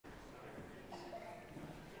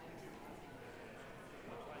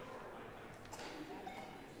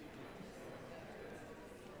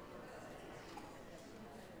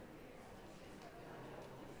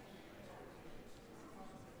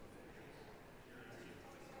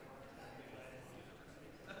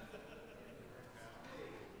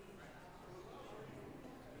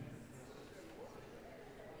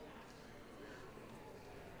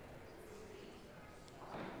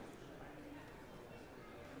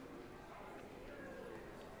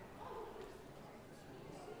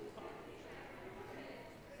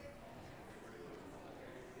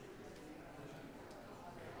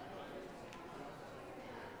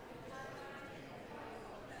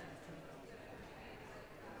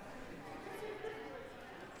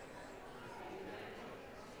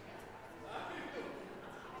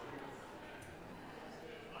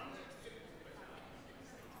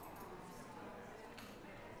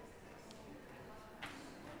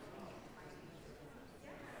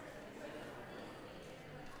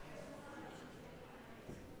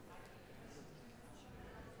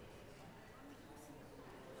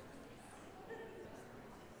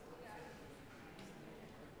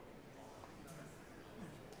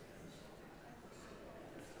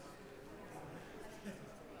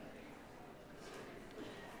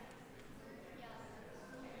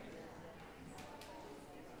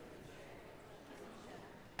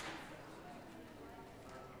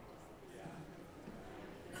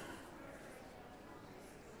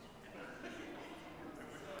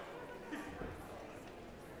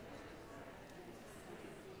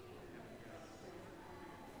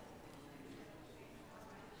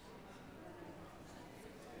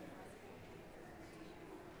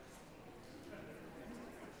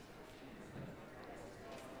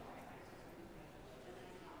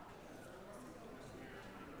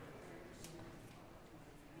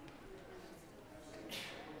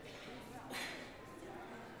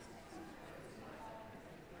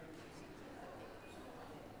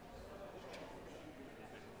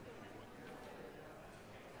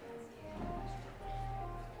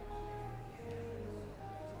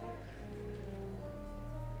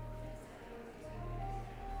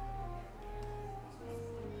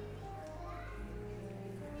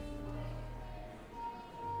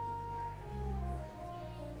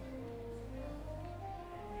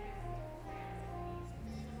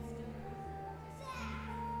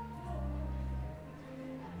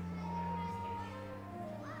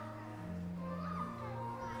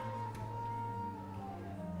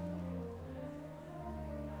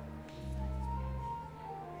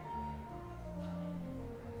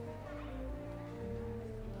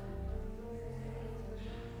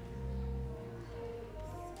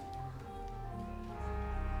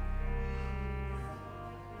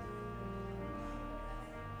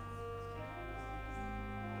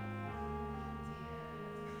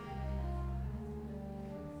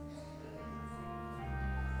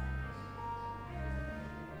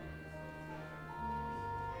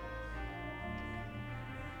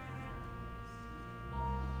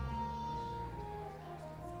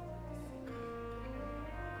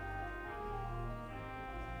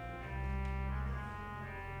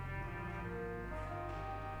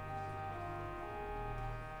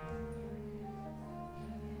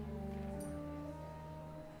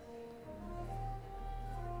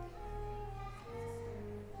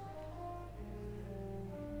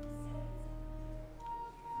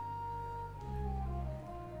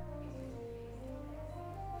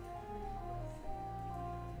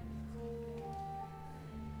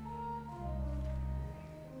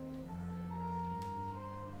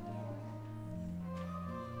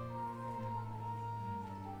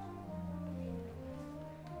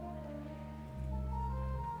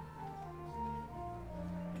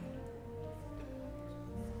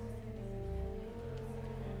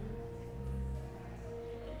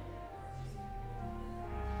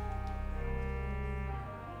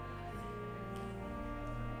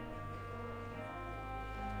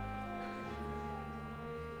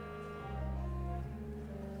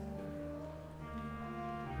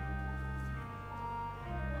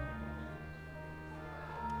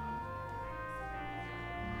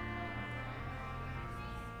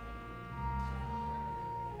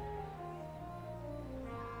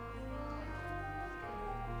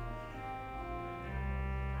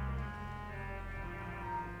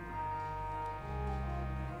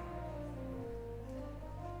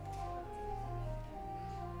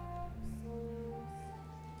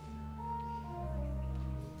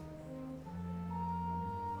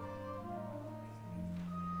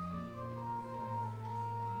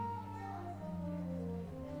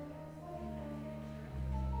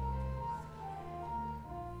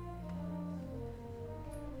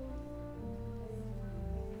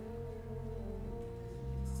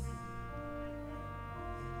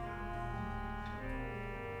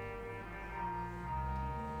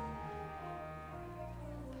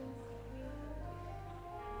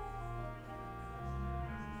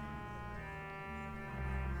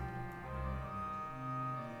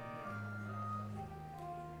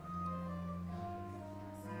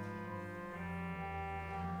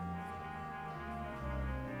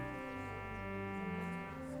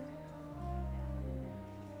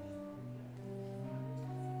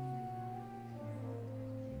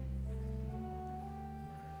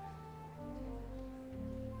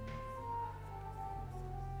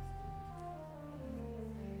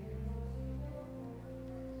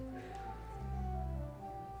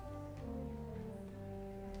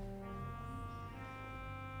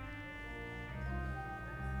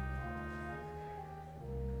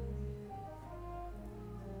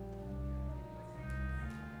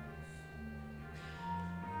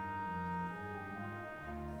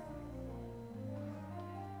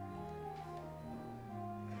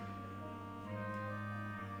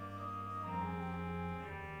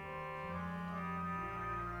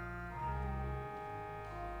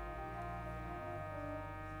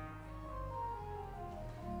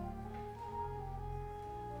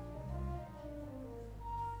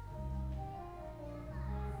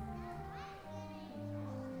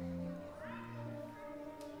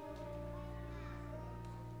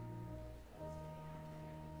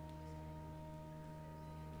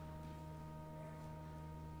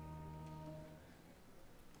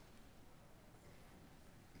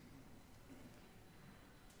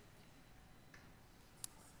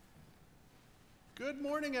Good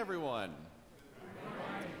morning, everyone.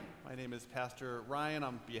 My name is Pastor Ryan.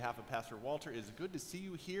 On behalf of Pastor Walter, it is good to see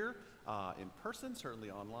you here in person, certainly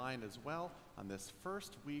online as well, on this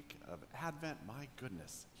first week of Advent. My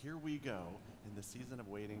goodness, here we go in the season of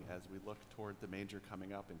waiting as we look toward the manger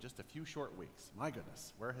coming up in just a few short weeks. My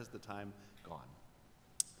goodness, where has the time gone?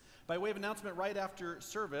 By way of announcement, right after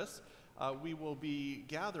service, we will be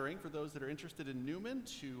gathering, for those that are interested in Newman,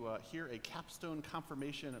 to hear a capstone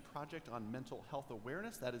confirmation project on mental health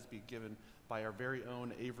awareness. That is being given by our very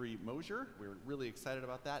own Avery Mosier. We're really excited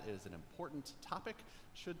about that. It is an important topic.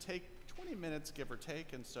 Should take 20 minutes, give or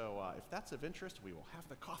take. And so if that's of interest, we will have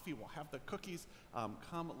the coffee, we'll have the cookies.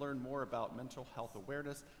 Come learn more about mental health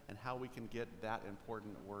awareness and how we can get that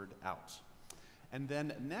important word out. And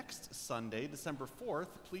then next Sunday, December 4th,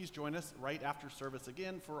 please join us right after service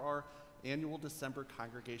again for our annual December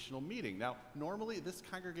congregational meeting. Now, normally this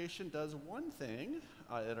congregation does one thing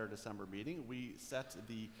at our December meeting. We set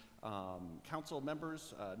the council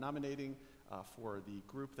members nominating for the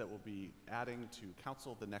group that will be adding to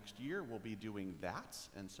council the next year. We'll be doing that,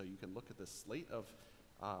 and so you can look at the slate of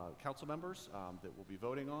council members that we'll be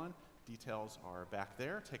voting on. Details are back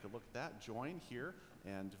there. Take a look at that. Join here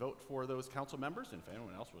and vote for those council members. And if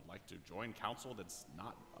anyone else would like to join council that's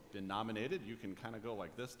not been nominated, you can kind of go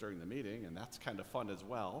like this during the meeting, and that's kind of fun as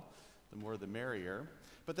well. The more the merrier.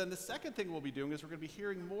 But then the second thing we'll be doing is we're going to be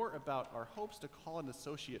hearing more about our hopes to call an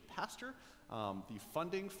associate pastor, the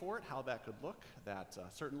funding for it, how that could look. That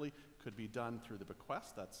certainly could be done through the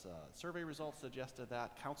bequest. That's survey results suggested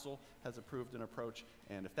that. Council has approved an approach,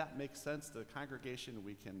 and if that makes sense to the congregation,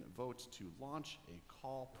 we can vote to launch a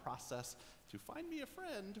call process to find me a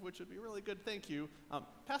friend, which would be really good. Thank you.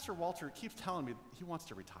 Pastor Walter keeps telling me he wants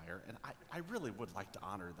to retire, and I really would like to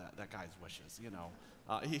honor that guy's wishes, you know.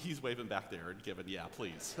 He's waving back there and giving, yeah,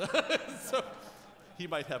 please. So he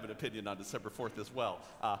might have an opinion on December 4th as well.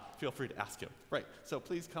 Feel free to ask him. Right, so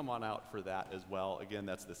please come on out for that as well. Again,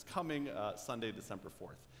 that's this coming Sunday, December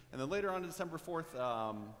 4th. And then later on December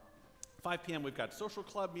 4th, 5 p.m., we've got social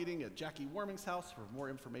club meeting at Jackie Warming's house. For more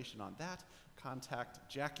information on that, contact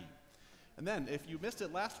Jackie. And then, if you missed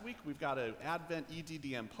it last week, we've got an Advent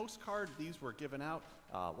EDDM postcard. These were given out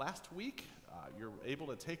last week. You're able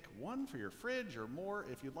to take one for your fridge or more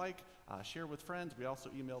if you'd like. Share with friends. We also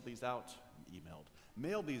mailed these out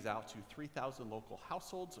to 3,000 local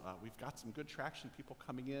households. We've got some good traction, people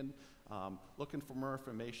coming in, looking for more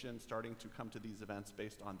information, starting to come to these events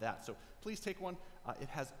based on that. So please take one. It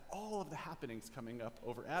has all of the happenings coming up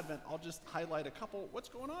over Advent. I'll just highlight a couple. What's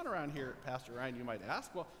going on around here, Pastor Ryan, you might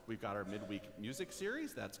ask? Well, we've got our midweek music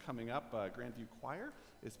series that's coming up. Grandview Choir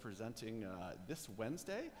is presenting this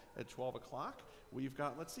Wednesday at 12 o'clock. We've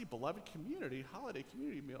got, Beloved Community, holiday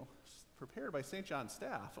community meal prepared by St. John's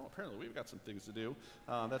staff. Oh, apparently we've got some things to do.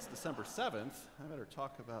 That's December 7th. I better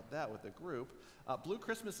talk about that with the group. Blue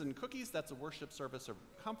Christmas and Cookies, that's a worship service of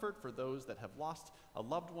comfort for those that have lost a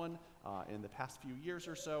loved one in the past few years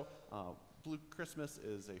or so. Blue Christmas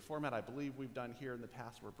is a format I believe we've done here in the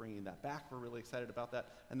past. We're bringing that back. We're really excited about that.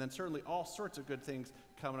 And then certainly all sorts of good things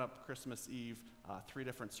coming up Christmas Eve, 3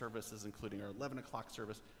 different services, including our 11 o'clock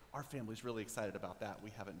service. Our family's really excited about that.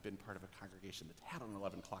 We haven't been part of a congregation that's had an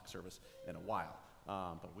 11 o'clock service in a while,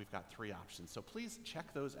 but we've got 3 options. So please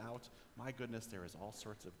check those out. My goodness, there is all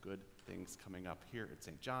sorts of good things coming up here at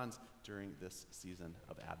St. John's during this season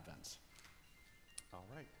of Advent. All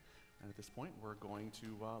right. And at this point, we're going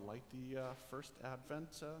to light the first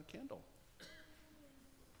Advent candle.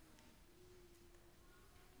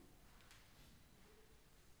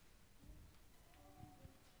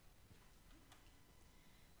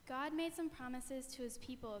 God made some promises to his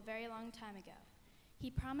people a very long time ago. He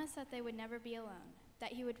promised that they would never be alone,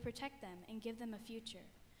 that he would protect them and give them a future.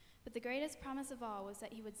 But the greatest promise of all was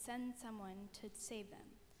that he would send someone to save them.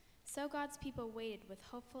 So God's people waited with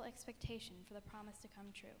hopeful expectation for the promise to come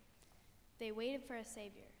true. They waited for a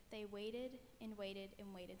Savior. They waited and waited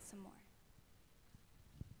and waited some more.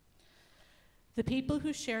 The people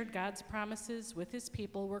who shared God's promises with his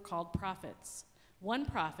people were called prophets. One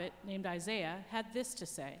prophet, named Isaiah, had this to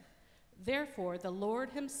say, "Therefore the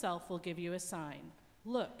Lord himself will give you a sign.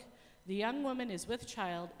 Look, the young woman is with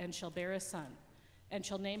child and shall bear a son, and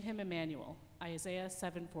shall name him Emmanuel." Isaiah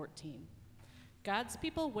 7:14. God's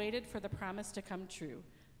people waited for the promise to come true.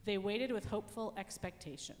 They waited with hopeful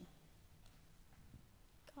expectation.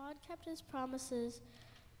 God kept his promises,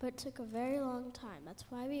 but took a very long time. That's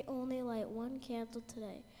why we only light one candle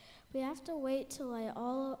today. We have to wait to light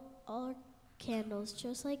all our candles,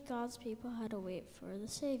 just like God's people had to wait for the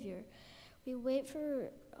Savior. We wait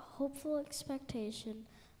for hopeful expectation.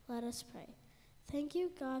 Let us pray. Thank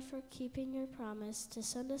you, God, for keeping your promise to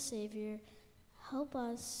send a Savior. Help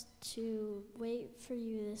us to wait for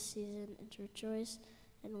you this season and to rejoice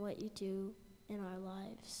in what you do in our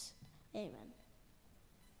lives. Amen.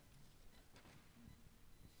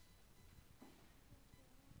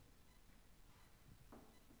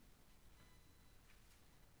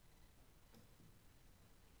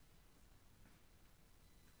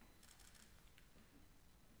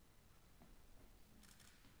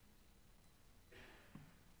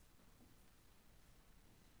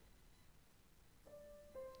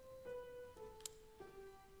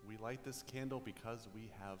 We light this candle because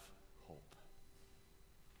we have hope.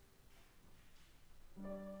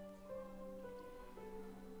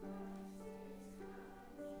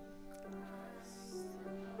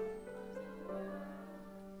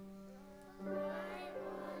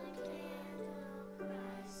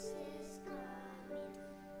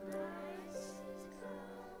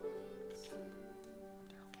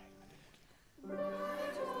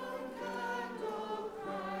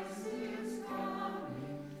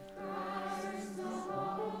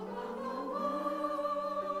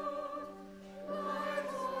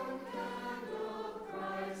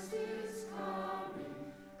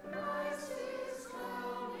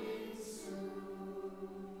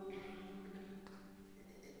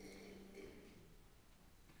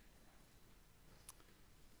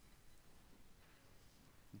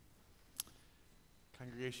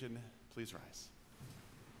 Congregation, please rise.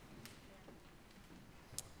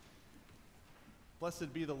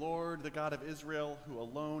 Blessed be the Lord, the God of Israel, who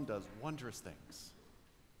alone does wondrous things.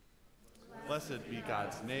 Blessed be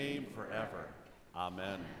God's name forever.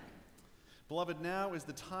 Amen. Beloved, now is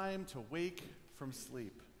the time to wake from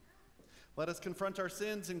sleep. Let us confront our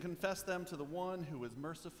sins and confess them to the one who is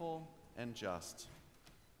merciful and just,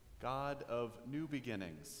 God of new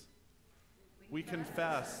beginnings. We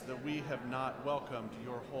confess that we have not welcomed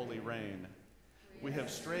your holy reign. We have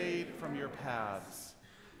strayed from your paths.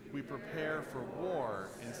 We prepare for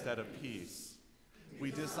war instead of peace. We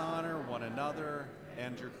dishonor one another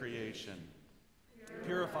and your creation.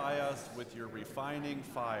 Purify us with your refining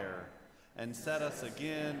fire and set us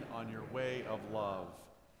again on your way of love,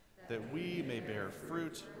 that we may bear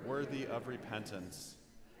fruit worthy of repentance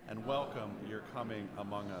and welcome your coming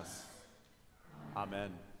among us.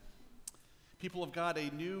 Amen. People of God,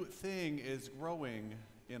 a new thing is growing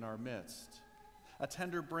in our midst. A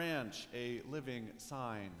tender branch, a living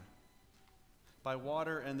sign. By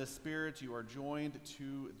water and the Spirit, you are joined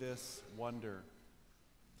to this wonder.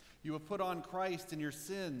 You have put on Christ and your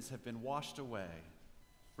sins have been washed away.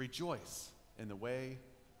 Rejoice in the way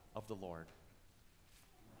of the Lord.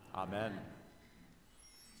 Amen.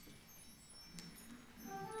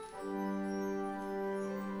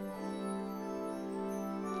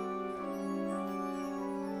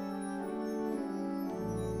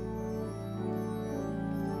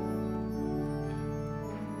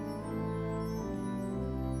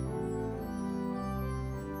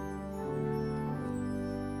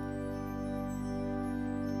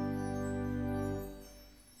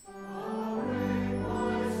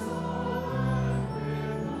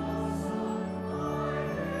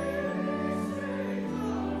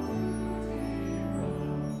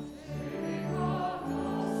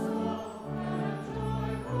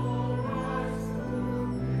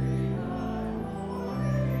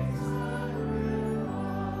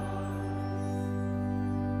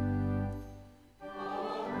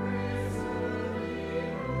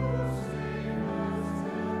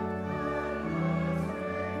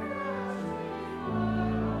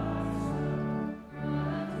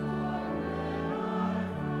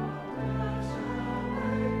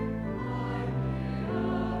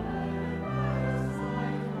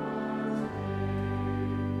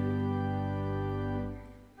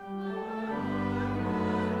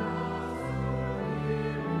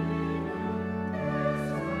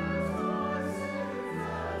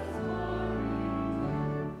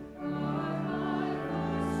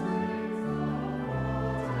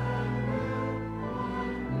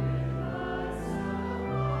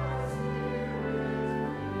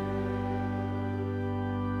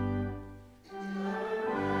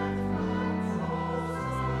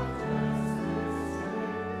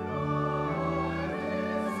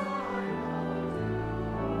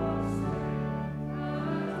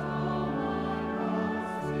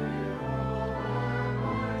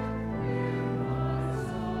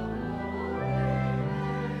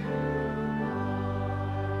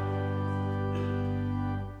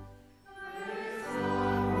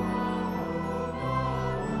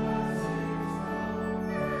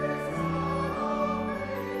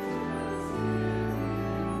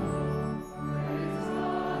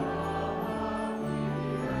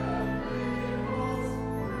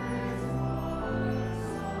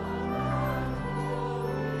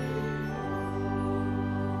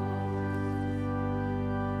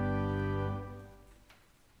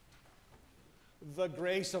 The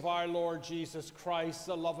grace of our Lord Jesus Christ,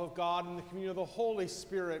 the love of God, and the communion of the Holy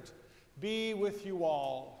Spirit be with you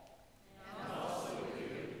all. And also with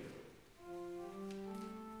you.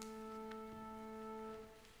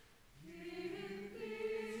 In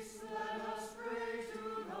peace, let us pray to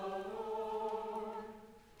the Lord.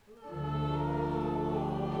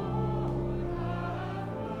 Lord, have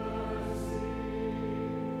mercy.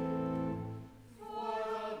 For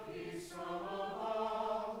the peace from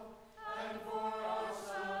above, and for our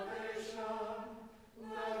salvation,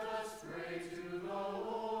 let us pray to the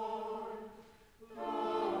Lord.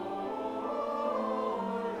 Lord,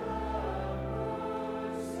 have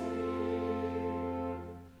mercy.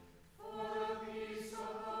 For the peace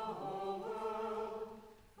of the whole world,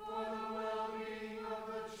 for the well-being of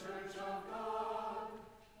the Church of God,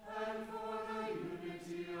 and for the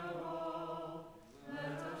unity of all,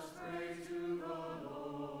 let us pray to the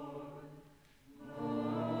Lord.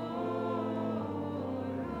 Lord,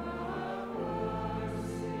 have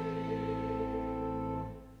mercy.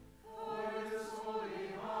 For this holy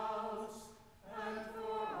house, and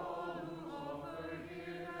for all who offer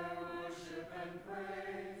here their worship and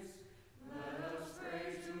praise, let us pray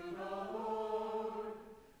to the Lord.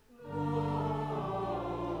 Lord,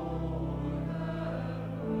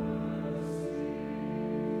 have mercy.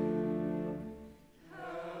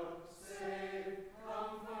 Help, save,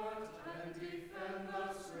 comfort, and defend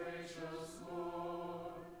us, gracious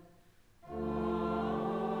Lord.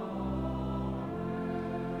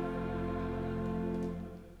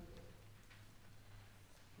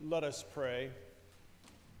 Let us pray.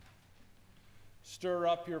 Stir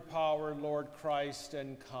up your power, Lord Christ,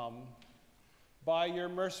 and come. By your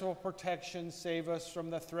merciful protection, save us from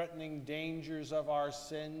the threatening dangers of our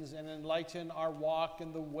sins and enlighten our walk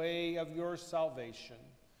in the way of your salvation.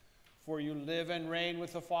 For you live and reign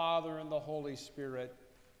with the Father and the Holy Spirit,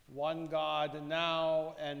 one God,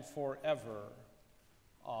 now and forever.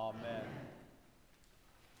 Amen.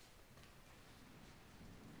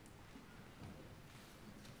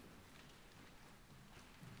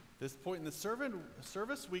 This point in the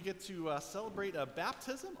service, we get to celebrate a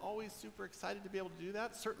baptism. Always super excited to be able to do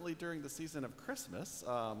that, certainly during the season of Christmas.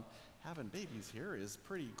 Having babies here is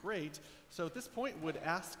pretty great. So at this point, would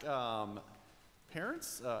ask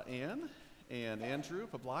parents, Anne and Andrew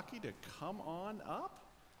Pablaki, to come on up.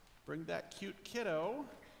 Bring that cute kiddo,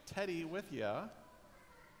 Teddy, with you.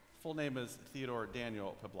 Full name is Theodore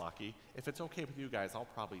Daniel Pablaki. If it's okay with you guys, I'll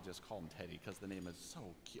probably just call him Teddy because the name is so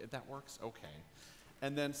cute. That works? Okay.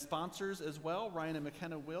 And then sponsors as well, Ryan and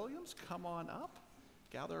McKenna Williams, come on up,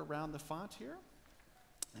 gather around the font here,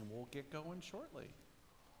 and we'll get going shortly.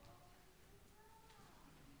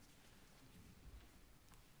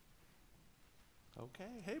 Okay,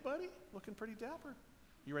 hey buddy, looking pretty dapper.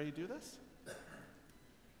 You ready to do this?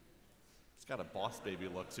 It's got a boss baby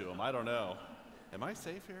look to him, I don't know. Am I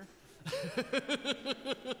safe here?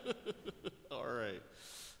 All right,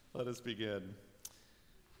 let us begin.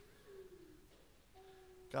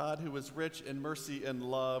 God, who is rich in mercy and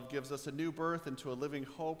love, gives us a new birth into a living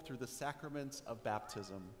hope through the sacraments of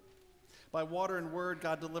baptism. By water and word,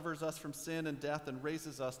 God delivers us from sin and death and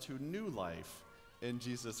raises us to new life in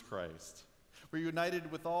Jesus Christ. We're united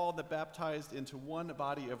with all that baptized into one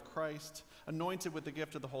body of Christ, anointed with the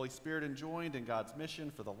gift of the Holy Spirit, and joined in God's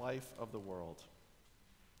mission for the life of the world.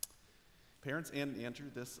 Parents and Andrew,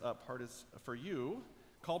 this part is for you.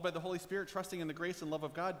 Called by the Holy Spirit, trusting in the grace and love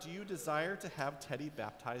of God, do you desire to have Teddy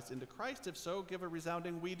baptized into Christ? If so, give a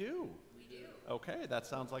resounding "we do." We do. Okay, that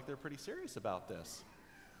sounds like they're pretty serious about this.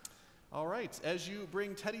 All right, as you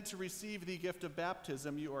bring Teddy to receive the gift of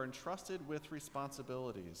baptism, you are entrusted with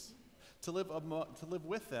responsibilities. To live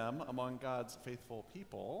with them among God's faithful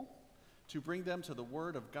people, to bring them to the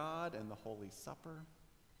Word of God and the Holy Supper,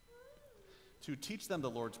 to teach them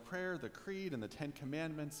the Lord's Prayer, the Creed, and the Ten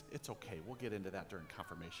Commandments. It's okay, we'll get into that during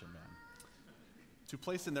confirmation, man. To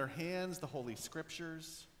place in their hands the Holy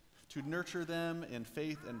Scriptures, to nurture them in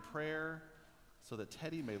faith and prayer, so that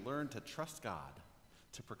Teddy may learn to trust God,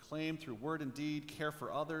 to proclaim through word and deed, care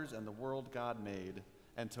for others and the world God made,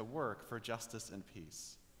 and to work for justice and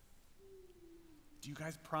peace. Do you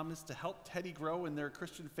guys promise to help Teddy grow in their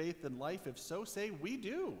Christian faith and life? If so, say, "We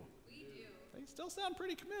do." We do. They still sound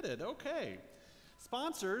pretty committed. Okay.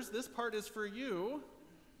 Sponsors, this part is for you.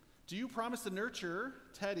 Do you promise to nurture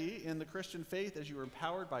Teddy in the Christian faith as you are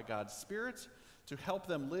empowered by God's Spirit to help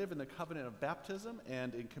them live in the covenant of baptism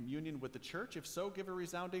and in communion with the church? If so, give a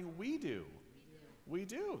resounding "we do." We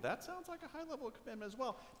do. That sounds like a high level of commitment as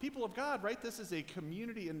well. People of God, right? This is a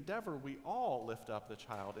community endeavor. We all lift up the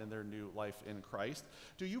child in their new life in Christ.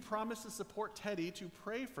 Do you promise to support Teddy to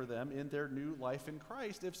pray for them in their new life in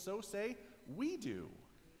Christ? If so, say, We do.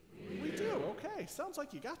 We do. Okay. Sounds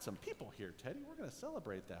like you got some people here, Teddy. We're going to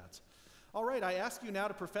celebrate that. All right. I ask you now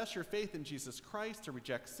to profess your faith in Jesus Christ, to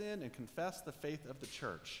reject sin, and confess the faith of the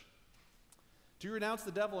church. Do you renounce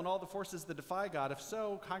the devil and all the forces that defy God? If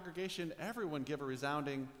so, congregation, everyone give a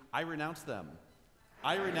resounding, I renounce them.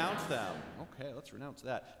 I renounce them. Okay, let's renounce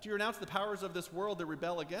that. Do you renounce the powers of this world that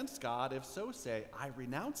rebel against God? If so, say, I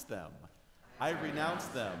renounce them. I renounce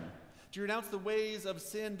them. Do you renounce the ways of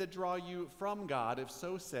sin that draw you from God? If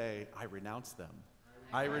so, say, I renounce them.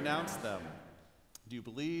 I renounce them. Do you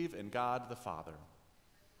believe in God the Father?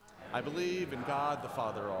 I believe in God the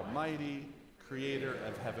Father Almighty, creator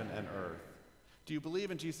of heaven and earth. Do you believe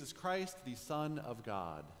in Jesus Christ, the Son of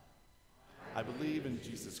God? I believe in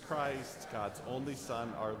Jesus Christ, God's only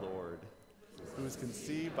Son, our Lord, who was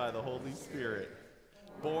conceived by the Holy Spirit,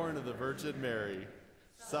 born of the Virgin Mary,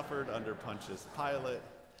 suffered under Pontius Pilate,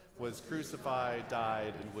 was crucified,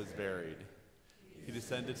 died, and was buried. He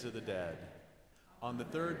descended to the dead. On the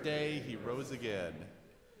third day, he rose again.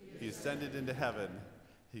 He ascended into heaven.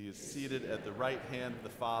 He is seated at the right hand of the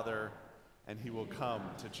Father, and he will come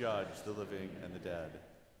to judge the living and the dead.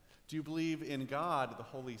 Do you believe in God, the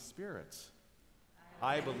Holy Spirit?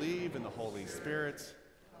 I believe in the Holy Spirit,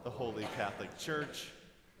 the Holy Catholic Church,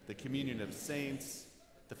 the communion of saints,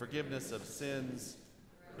 the forgiveness of sins,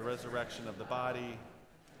 the resurrection of the body,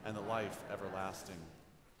 and the life everlasting.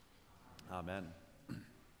 Amen.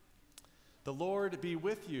 The Lord be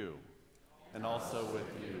with you, and also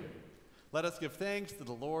with you. Let us give thanks to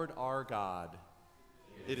the Lord our God.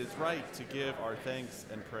 It is right to give our thanks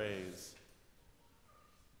and praise.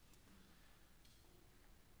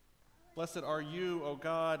 Blessed are you, O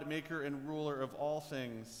God, maker and ruler of all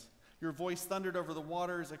things. Your voice thundered over the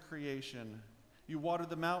waters at creation. You watered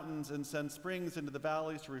the mountains and sent springs into the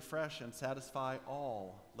valleys to refresh and satisfy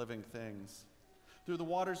all living things. Through the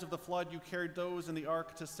waters of the flood, you carried those in the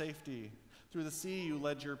ark to safety. Through the sea, you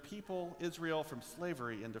led your people, Israel, from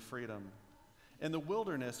slavery into freedom. In the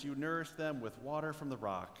wilderness, you nourished them with water from the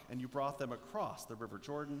rock, and you brought them across the river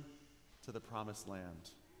Jordan to the promised land.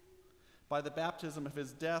 By the baptism of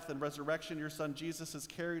his death and resurrection, your Son Jesus has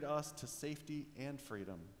carried us to safety and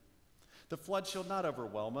freedom. The flood shall not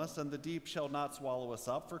overwhelm us, and the deep shall not swallow us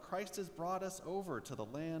up, for Christ has brought us over to the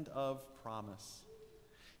land of promise.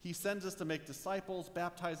 He sends us to make disciples,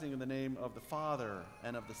 baptizing in the name of the Father,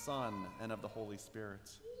 and of the Son, and of the Holy Spirit.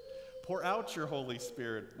 Pour out your Holy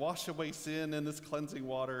Spirit, wash away sin in this cleansing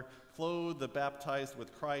water, clothe the baptized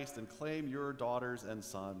with Christ, and claim your daughters and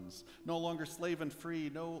sons. No longer slave and free,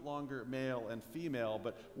 no longer male and female,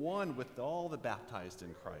 but one with all the baptized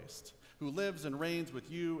in Christ, who lives and reigns with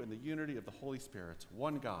you in the unity of the Holy Spirit,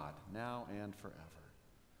 one God, now and forever.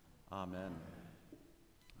 Amen.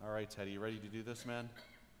 All right, Teddy, you ready to do this, man?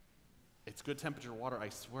 It's good temperature water. I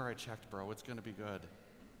swear I checked, bro. It's going to be good.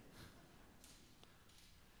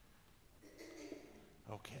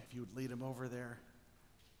 Okay, if you would lead him over there.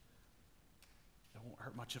 It won't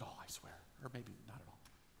hurt much at all, I swear. Or maybe not at all.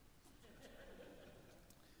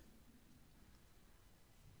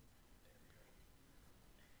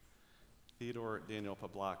 Theodore Daniel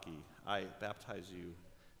Pablaki, I baptize you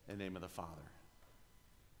in the name of the Father,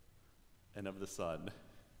 and of the Son,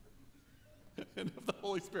 and of the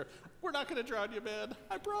Holy Spirit. We're not going to drown you, man.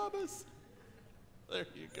 I promise. There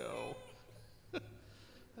you go.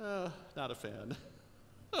 Not a fan.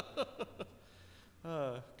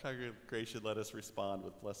 Congregation, let us respond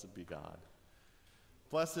with blessed be God.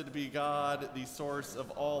 Blessed be God, the source of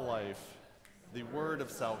all life, the word of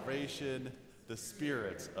salvation, the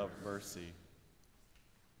spirit of mercy.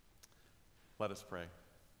 Let us pray.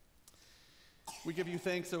 We give you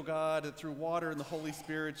thanks, O God, that through water and the Holy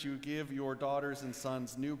Spirit you give your daughters and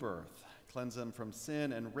sons new birth, cleanse them from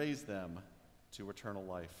sin, and raise them to eternal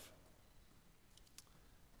life.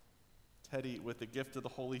 Teddy, with the gift of the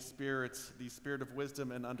Holy Spirit, the spirit of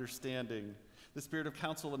wisdom and understanding, the spirit of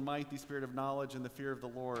counsel and might, the spirit of knowledge and the fear of the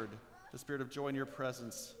Lord, the spirit of joy in your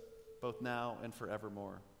presence, both now and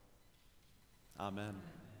forevermore. Amen.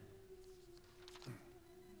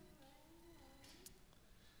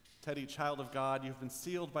 Teddy, child of God, you've been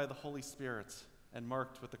sealed by the Holy Spirit and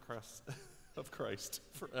marked with the cross of Christ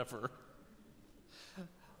forever.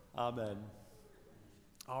 Amen.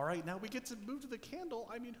 All right, now we get to move to the candle.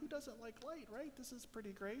 I mean, who doesn't like light, right? This is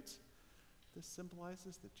pretty great. This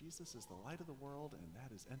symbolizes that Jesus is the light of the world, and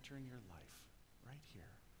that is entering your life right here.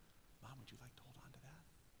 Mom, would you like to hold on to that?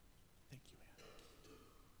 Thank you, Anne.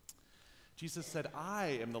 Jesus said,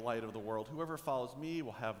 I am the light of the world. Whoever follows me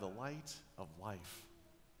will have the light of life.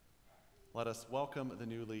 Let us welcome the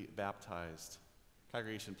newly baptized.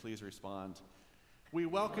 Congregation, please respond. We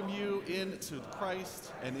welcome you into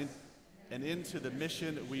Christ and and into the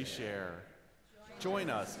mission we share. Join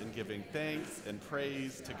us in giving thanks and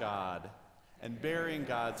praise to God and bearing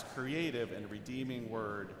God's creative and redeeming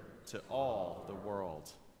word to all the world.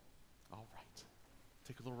 All right.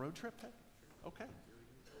 Take a little road trip? Okay.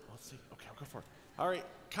 Let's see. Okay, I'll go for it. All right.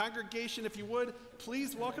 Congregation, if you would,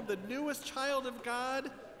 please welcome the newest child of God,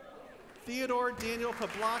 Theodore Daniel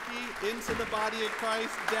Pablocki, into the body of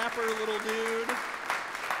Christ. Dapper little dude.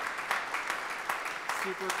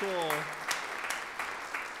 Super cool.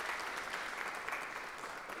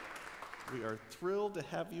 We are thrilled to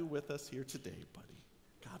have you with us here today, buddy.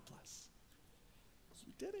 God bless.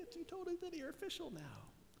 You did it. You totally did it. You're official now.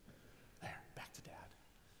 There, back to Dad.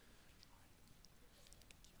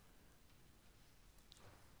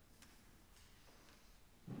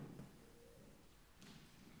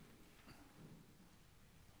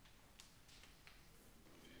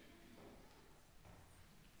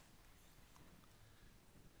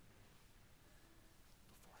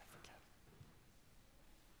 Before I forget.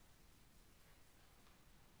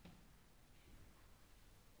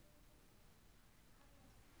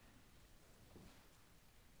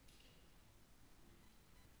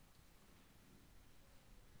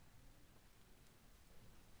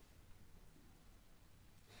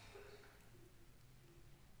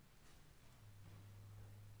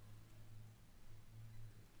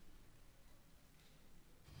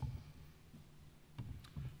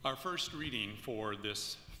 Our first reading for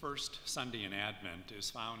this first Sunday in Advent is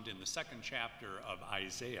found in the second chapter of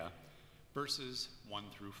Isaiah, verses 1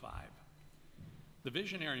 through 5. The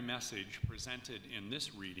visionary message presented in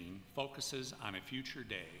this reading focuses on a future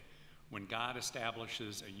day when God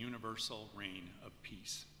establishes a universal reign of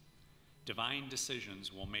peace. Divine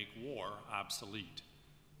decisions will make war obsolete,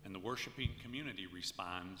 and the worshiping community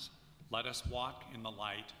responds, "Let us walk in the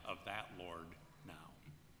light of that Lord now."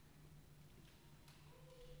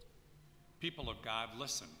 People of God,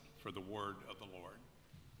 listen for the word of the Lord.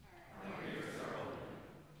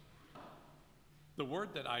 The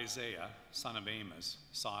word that Isaiah, son of Amos,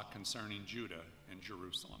 saw concerning Judah and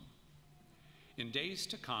Jerusalem. In days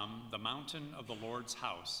to come, the mountain of the Lord's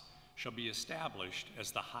house shall be established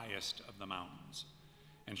as the highest of the mountains,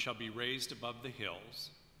 and shall be raised above the hills.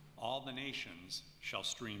 All the nations shall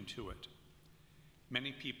stream to it.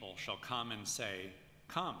 Many people shall come and say,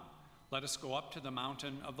 "Come, let us go up to the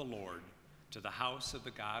mountain of the Lord, to the house of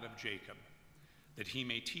the God of Jacob, that he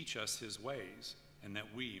may teach us his ways, and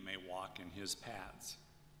that we may walk in his paths.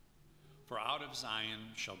 For out of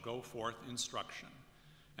Zion shall go forth instruction,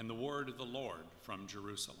 and the word of the Lord from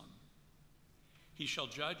Jerusalem. He shall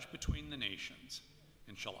judge between the nations,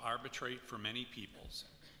 and shall arbitrate for many peoples.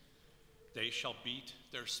 They shall beat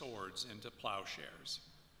their swords into plowshares,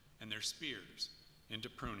 and their spears into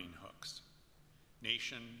pruning hooks.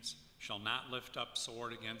 Nations shall not lift up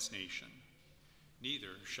sword against nation,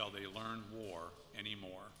 neither shall they learn war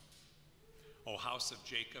anymore. O house of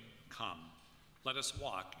Jacob, come, let us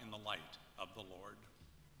walk in the light of the Lord."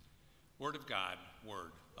 Word of God,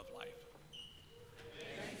 word of life.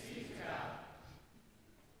 Thanks be to God.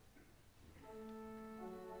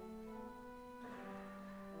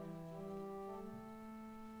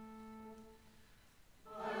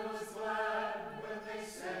 I was glad when they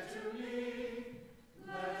said to me,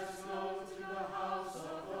 "Let us go to the house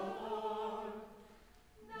of the Lord."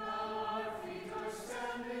 Now our feet are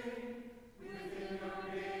standing within your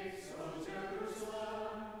gates, O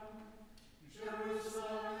Jerusalem.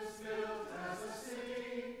 Jerusalem is built as a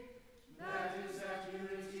city that is at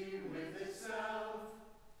unity with itself,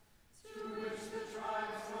 to which the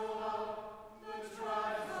tribes go up, the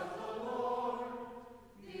tribes of the Lord,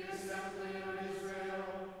 the assembly of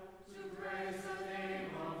Israel, to praise the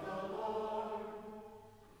name of the Lord.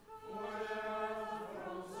 For there are the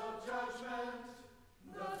thrones of judgment,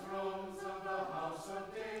 the thrones of the house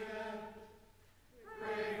of David.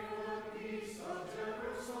 Pray for the peace of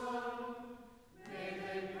Jerusalem. May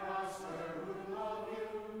they prosper who love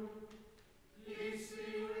you. Peace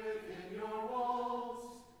be within your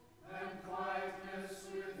walls, and quietness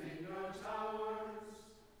within your towers.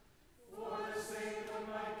 For the sake of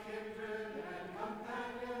my kindred and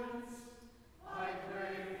companions, I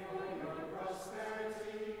pray for your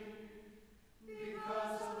prosperity.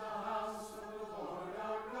 Because of the house of the Lord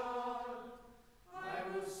our God, I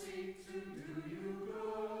will seek to do you good.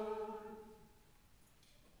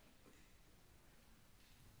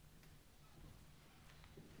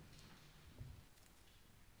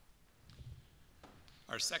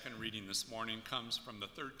 Our second reading this morning comes from the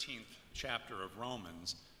 13th chapter of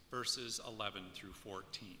Romans, verses 11 through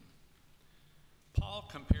 14. Paul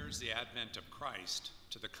compares the advent of Christ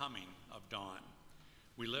to the coming of dawn.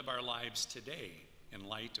 We live our lives today in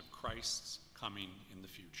light of Christ's coming in the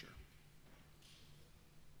future.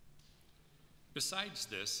 Besides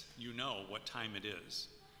this, you know what time it is,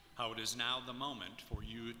 how it is now the moment for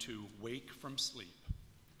you to wake from sleep.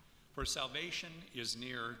 For salvation is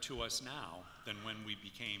nearer to us now than when we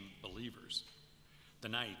became believers. The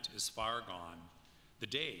night is far gone, the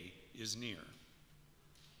day is near.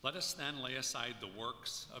 Let us then lay aside the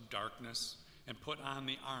works of darkness and put on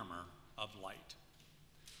the armor of light.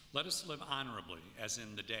 Let us live honorably as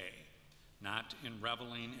in the day, not in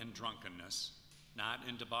reveling and drunkenness, not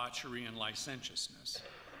in debauchery and licentiousness,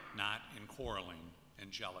 not in quarreling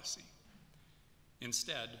and jealousy.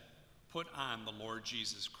 Instead, put on the Lord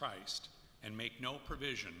Jesus Christ and make no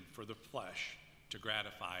provision for the flesh to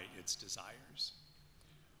gratify its desires.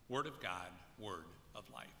 Word of God, word of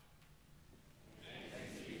life.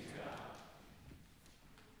 Thanks be to God.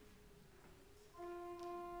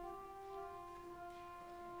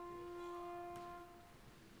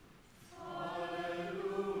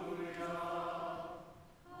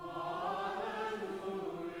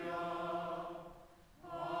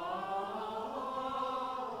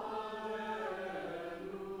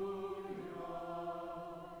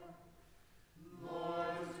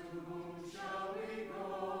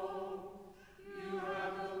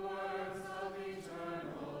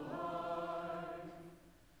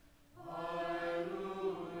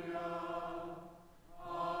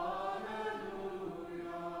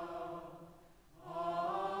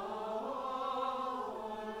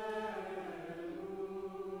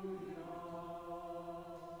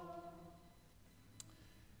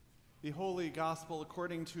 The Holy Gospel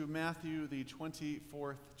according to Matthew, the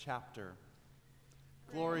 24th chapter.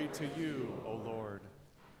 Glory to you, O Lord.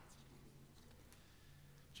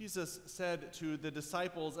 Jesus said to the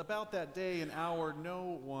disciples, "About that day and hour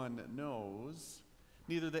no one knows,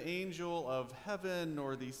 neither the angel of heaven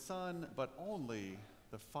nor the Son, but only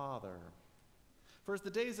the Father. For as the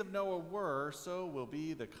days of Noah were, so will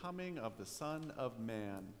be the coming of the Son of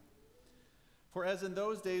Man. For as in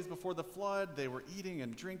those days before the flood, they were eating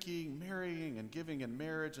and drinking, marrying and giving in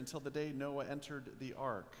marriage until the day Noah entered the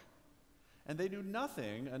ark. And they knew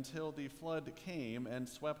nothing until the flood came and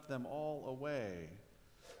swept them all away.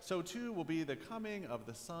 So too will be the coming of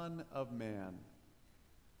the Son of Man.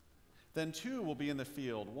 Then two will be in the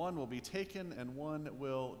field, one will be taken and one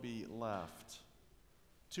will be left.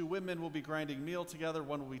 Two women will be grinding meal together,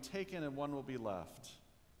 one will be taken and one will be left.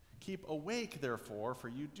 Keep awake, therefore, for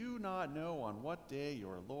you do not know on what day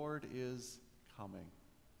your Lord is coming.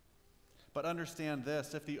 But understand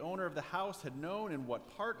this, if the owner of the house had known in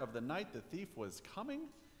what part of the night the thief was coming,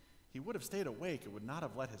 he would have stayed awake and would not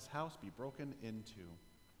have let his house be broken into.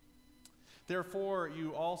 Therefore,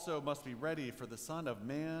 you also must be ready, for the Son of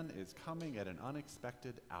Man is coming at an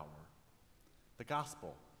unexpected hour." The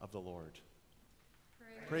Gospel of the Lord.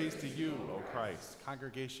 Praise to you, O Christ.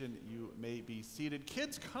 Congregation, you may be seated.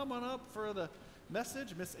 Kids, come on up for the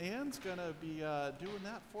message. Miss Ann's going to be doing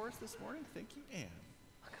that for us this morning. Thank you, Ann.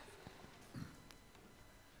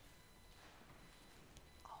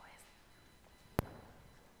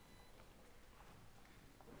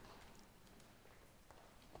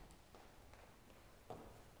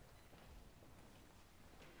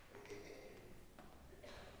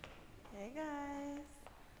 Hey guys.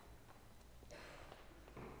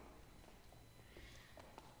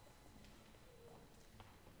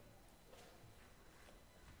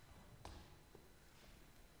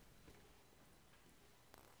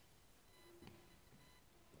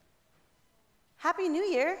 Happy New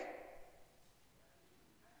Year.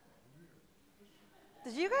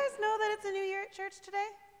 Did you guys know that it's a new year at church today?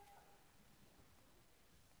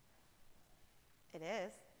 It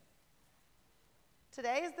is.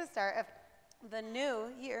 Today is the start of the new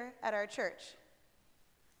year at our church.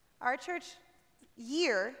 Our church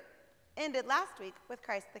year ended last week with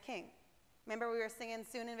Christ the King. Remember we were singing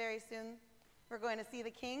soon and very soon we're going to see the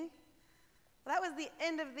King? Well, that was the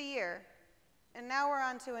end of the year, and now we're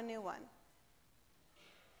on to a new one.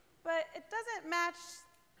 But it doesn't match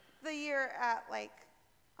the year at,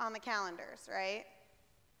 on the calendars, right?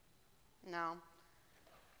 No.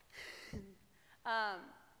 Have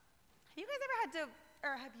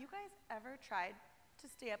you guys ever tried to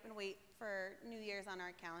stay up and wait for New Year's on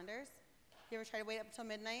our calendars? You ever try to wait up until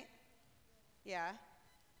midnight? Yeah.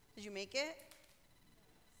 Did you make it?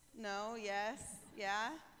 No, yes, yeah.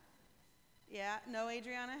 Yeah, no,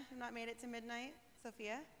 Adriana, you've not made it to midnight?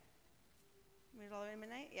 Sophia? Made it all the way to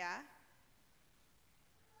midnight? Yeah.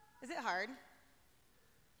 Is it hard?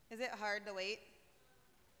 Is it hard to wait?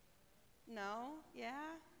 No? Yeah?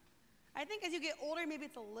 I think as you get older, maybe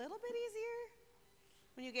it's a little bit easier.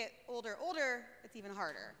 When you get older, it's even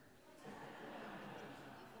harder.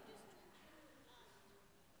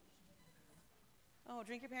 Oh,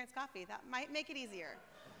 drink your parents' coffee. That might make it easier.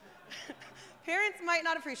 Parents might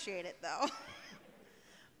not appreciate it, though.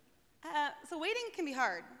 So waiting can be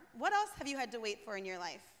hard. What else have you had to wait for in your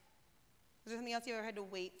life? Is there something else you ever had to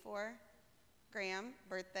wait for? Graham,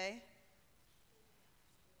 birthday?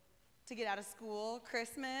 To get out of school?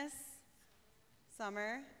 Christmas?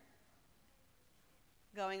 Summer?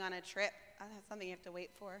 Going on a trip? That's something you have to wait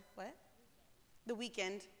for. What? The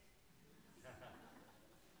weekend.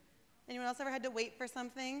 Anyone else ever had to wait for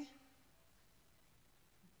something?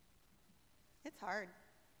 It's hard.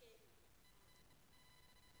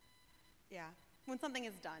 Yeah. When something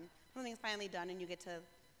is done, something's finally done and you get to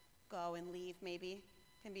go and leave maybe,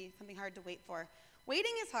 it can be something hard to wait for.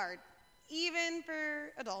 Waiting is hard, even for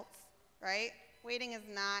adults, right? Waiting is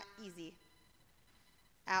not easy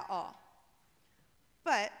at all.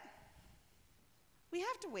 But we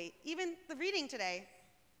have to wait. Even the reading today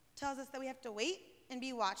tells us that we have to wait and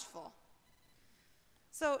be watchful.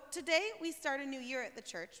 So today we start a new year at the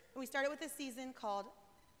church. We started with a season called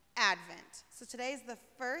Advent. So today is the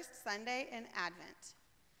first Sunday in Advent.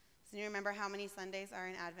 So you remember how many Sundays are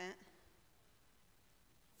in Advent?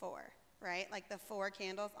 4, right? Like the 4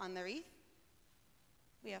 candles on the wreath.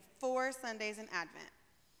 We have 4 Sundays in Advent.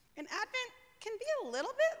 And Advent can be a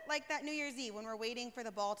little bit like that New Year's Eve when we're waiting for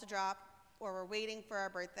the ball to drop or we're waiting for our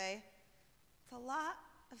birthday. It's a lot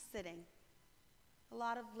of sitting, a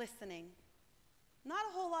lot of listening, not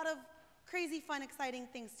a whole lot of crazy, fun, exciting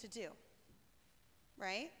things to do,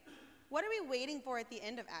 right? What are we waiting for at the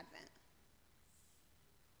end of Advent?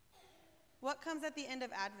 What comes at the end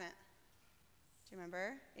of Advent? Do you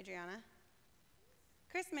remember, Adriana?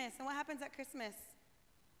 Christmas. And what happens at Christmas?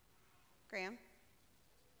 Graham?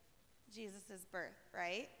 Jesus' birth,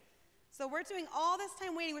 right? So we're doing all this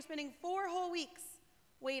time waiting. We're spending 4 whole weeks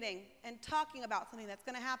waiting and talking about something that's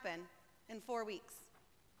going to happen in 4 weeks.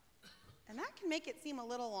 And that can make it seem a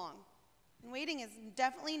little long. And waiting is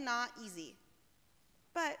definitely not easy.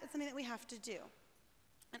 But it's something that we have to do.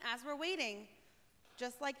 And as we're waiting,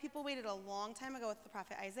 just like people waited a long time ago with the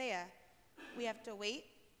prophet Isaiah, we have to wait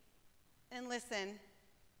and listen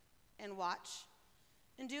and watch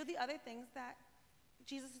and do the other things that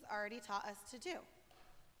Jesus has already taught us to do.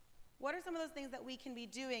 What are some of those things that we can be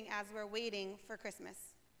doing as we're waiting for Christmas?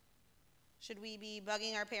 Should we be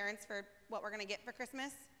bugging our parents for what we're going to get for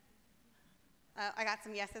Christmas? I got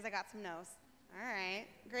some yeses, I got some nos. All right.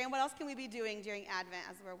 Graham, what else can we be doing during Advent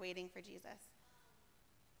as we're waiting for Jesus?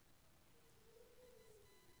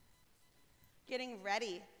 Getting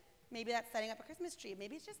ready. Maybe that's setting up a Christmas tree.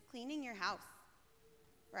 Maybe it's just cleaning your house,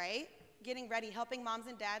 right? Getting ready, helping moms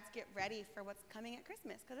and dads get ready for what's coming at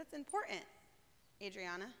Christmas, because it's important.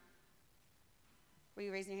 Adriana? Were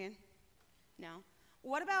you raising your hand? No.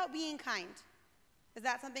 What about being kind? Is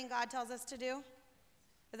that something God tells us to do?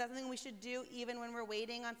 Is that something we should do even when we're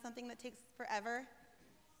waiting on something that takes forever?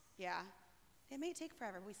 Yeah. It may take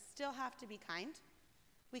forever. We still have to be kind.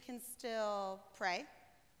 We can still pray,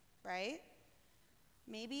 right?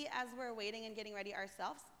 Maybe as we're waiting and getting ready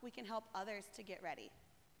ourselves, we can help others to get ready,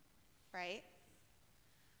 right?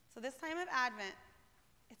 So this time of Advent,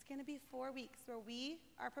 it's going to be 4 weeks where we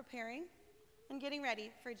are preparing and getting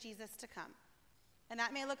ready for Jesus to come. And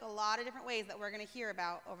that may look a lot of different ways that we're going to hear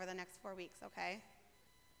about over the next 4 weeks, okay?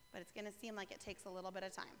 But it's going to seem like it takes a little bit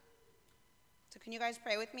of time. So can you guys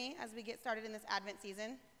pray with me as we get started in this Advent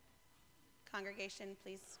season? Congregation,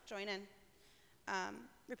 please join in.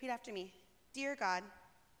 Repeat after me. Dear God,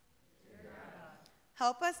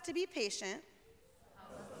 help us to be patient,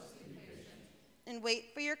 and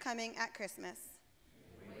wait for your coming at Christmas.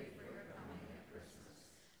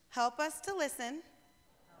 Help us to listen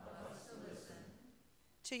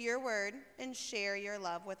to your word and share your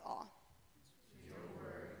love with all.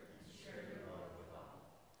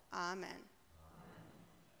 Amen.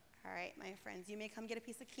 All right, my friends, you may come get a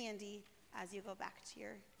piece of candy as you go back to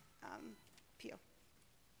your pew.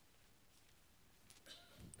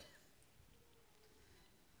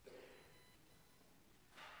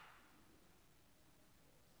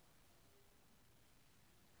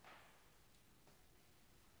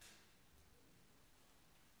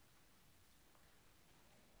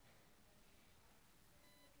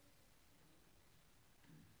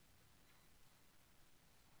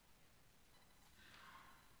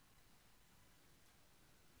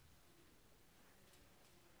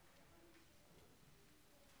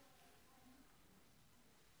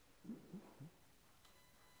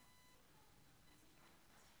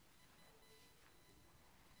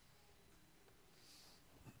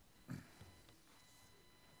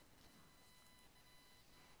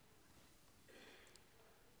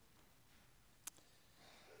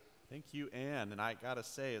 Thank you, Anne. And I gotta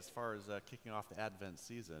say, as far as kicking off the Advent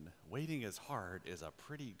season, waiting is hard is a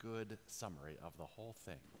pretty good summary of the whole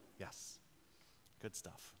thing. Yes, good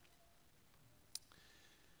stuff.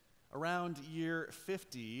 Around year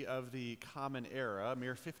 50 of the Common Era,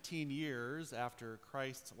 mere 15 years after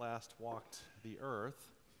Christ last walked the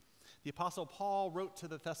earth, the Apostle Paul wrote to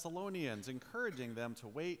the Thessalonians, encouraging them to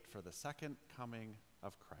wait for the second coming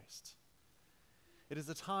of Christ. It is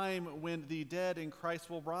a time when the dead in Christ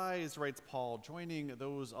will rise, writes Paul, joining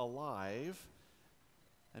those alive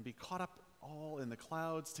and be caught up all in the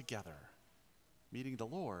clouds together, meeting the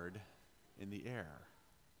Lord in the air.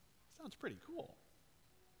 Sounds pretty cool.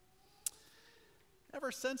 Ever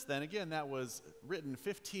since then, again, that was written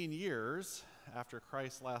 15 years after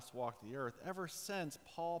Christ last walked the earth. Ever since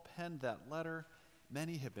Paul penned that letter,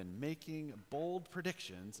 many have been making bold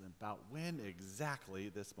predictions about when exactly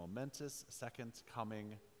this momentous second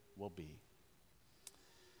coming will be.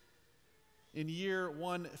 In year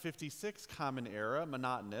 156 Common Era,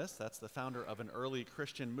 Monotonous, that's the founder of an early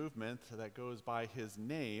Christian movement that goes by his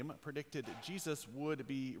name, predicted Jesus would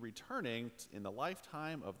be returning in the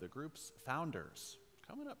lifetime of the group's founders.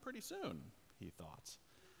 Coming up pretty soon, he thought.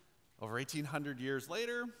 Over 1,800 years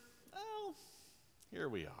later, well, here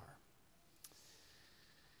we are.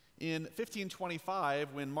 In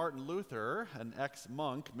 1525, when Martin Luther, an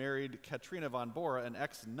ex-monk, married Katrina von Bora, an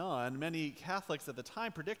ex-nun, many Catholics at the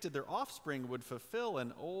time predicted their offspring would fulfill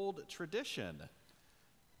an old tradition.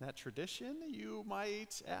 That tradition, you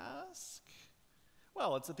might ask?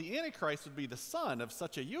 Well, it's that the Antichrist would be the son of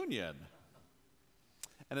such a union,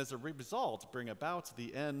 and as a result, bring about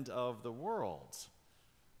the end of the world.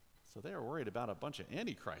 So they were worried about a bunch of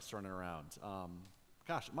Antichrists running around.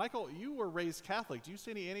 Gosh, Michael, you were raised Catholic. Do you see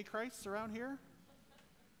any Antichrists around here?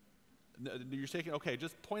 No, you're shaking? Okay,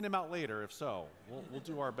 just point them out later if so. We'll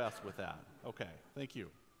do our best with that. Okay, thank you.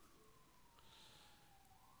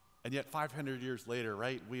 And yet 500 years later,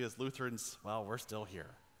 right, we as Lutherans, well, we're still here.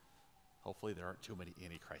 Hopefully there aren't too many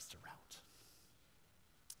Antichrists around.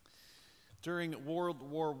 During World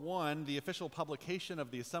War I, the official publication of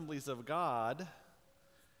the Assemblies of God,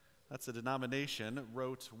 that's a denomination,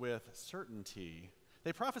 wrote with certainty.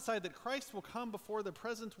 They prophesied that Christ will come before the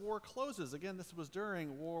present war closes. Again, this was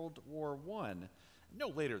during World War I, no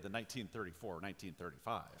later than 1934 or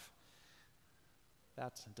 1935.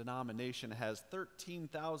 That denomination has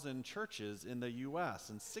 13,000 churches in the U.S.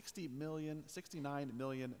 and 69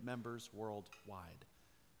 million members worldwide.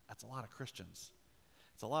 That's a lot of Christians.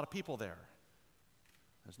 It's a lot of people there.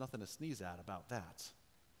 There's nothing to sneeze at about that.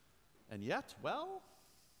 And yet, well,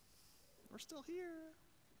 we're still here.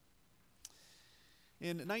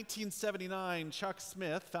 In 1979, Chuck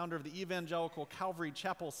Smith, founder of the Evangelical Calvary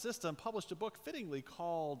Chapel System, published a book fittingly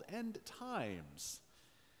called End Times.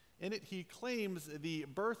 In it, he claims the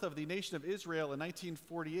birth of the nation of Israel in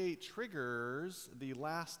 1948 triggers the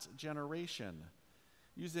last generation.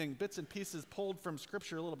 Using bits and pieces pulled from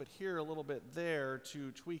Scripture, a little bit here, a little bit there, to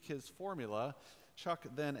tweak his formula, Chuck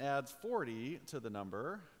then adds 40 to the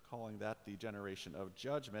number, calling that the generation of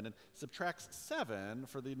judgment, and subtracts 7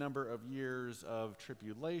 for the number of years of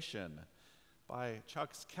tribulation. By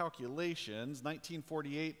Chuck's calculations,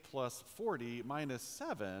 1948 plus 40 minus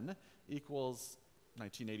 7 equals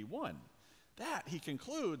 1981. That, he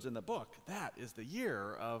concludes in the book, that is the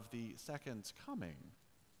year of the second coming.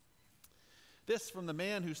 This from the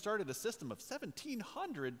man who started a system of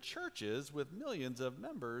 1,700 churches with millions of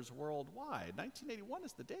members worldwide. 1981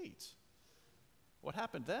 is the date. What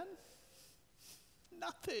happened then?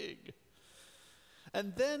 Nothing.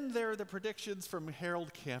 And then there are the predictions from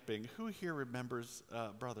Harold Camping. Who here remembers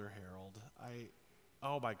Brother Harold?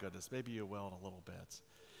 Oh my goodness, maybe you will in a little bit.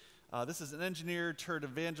 This is an engineer turned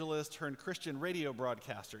evangelist turned Christian radio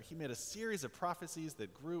broadcaster. He made a series of prophecies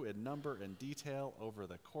that grew in number and detail over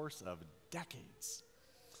the course of decades.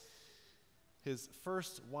 His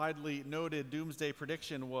first widely noted doomsday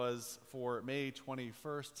prediction was for May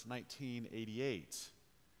 21st, 1988.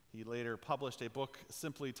 He later published a book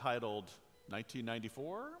simply titled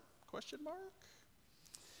 1994?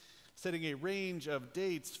 Setting a range of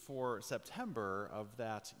dates for September of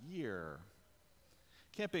that year.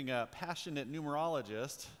 Camping, a passionate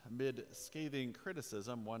numerologist, amid scathing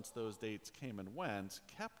criticism once those dates came and went,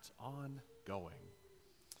 kept on going.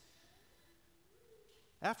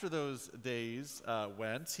 After those days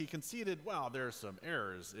went, he conceded, well, there are some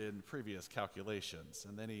errors in previous calculations,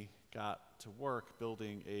 and then he got to work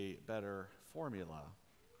building a better formula.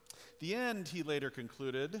 The end, he later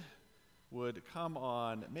concluded, would come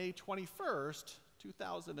on May 21st,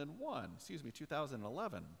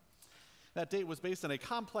 2011. That date was based on a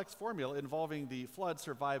complex formula involving the flood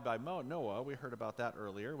survived by Noah. We heard about that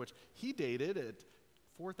earlier, which he dated at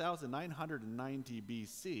 4,990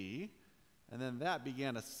 BC. And then that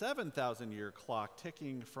began a 7,000-year clock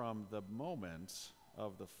ticking from the moment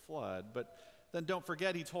of the flood. But then don't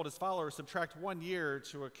forget, he told his followers, subtract 1 year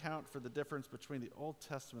to account for the difference between the Old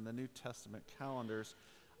Testament and the New Testament calendars.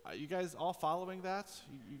 You guys all following that?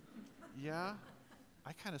 Yeah?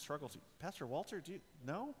 I kind of struggle to. Pastor Walter, do you?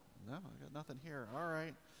 No? No, I got nothing here. All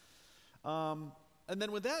right. And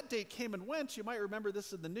then when that date came and went, you might remember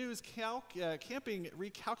this in the news, camping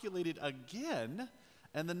recalculated again,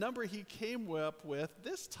 and the number he came up with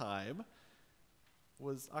this time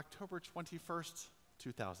was October 21st,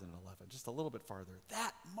 2011, just a little bit farther.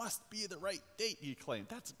 That must be the right date, he claimed.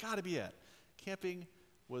 That's got to be it. Camping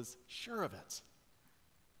was sure of it.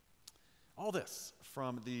 All this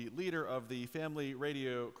from the leader of the Family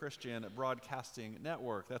Radio Christian Broadcasting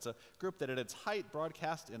Network. That's a group that at its height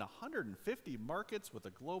broadcast in 150 markets with a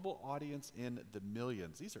global audience in the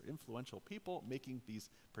millions. These are influential people making these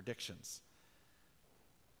predictions.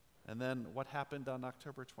 And then what happened on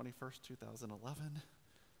October 21st, 2011?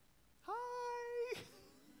 Hi!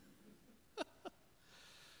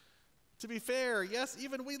 To be fair, yes,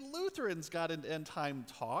 even we Lutherans got an end-time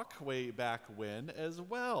talk way back when as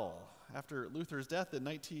well. After Luther's death in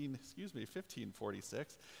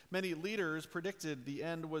 1546, many leaders predicted the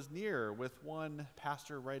end was near, with one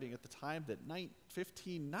pastor writing at the time that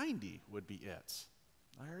 1590 would be it.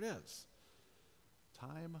 There it is.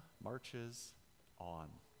 Time marches on.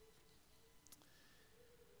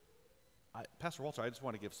 Pastor Walter, I just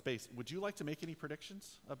want to give space. Would you like to make any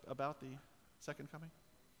predictions about the second coming?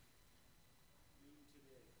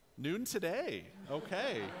 Noon today.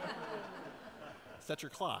 Okay. Set your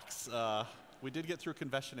clocks. We did get through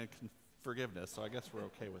confession and forgiveness, so I guess we're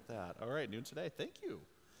okay with that. All right, noon today. Thank you.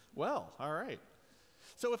 Well, all right.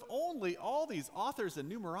 So if only all these authors and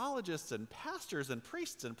numerologists and pastors and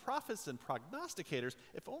priests and prophets and prognosticators,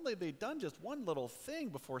 if only they'd done just one little thing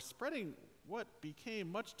before spreading what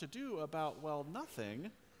became much to do about, well,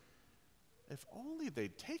 nothing. If only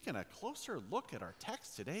they'd taken a closer look at our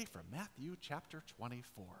text today from Matthew chapter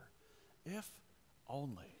 24. If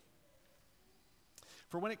only.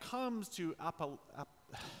 For when it comes to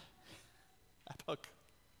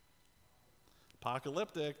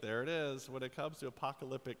apocalyptic, there it is, when it comes to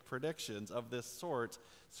apocalyptic predictions of this sort,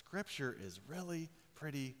 Scripture is really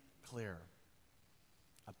pretty clear.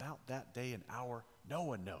 About that day and hour, no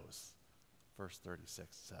one knows. Verse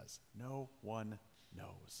 36 says, no one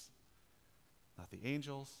knows. Not the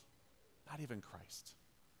angels, not even Christ,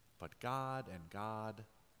 but God and God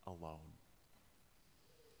alone.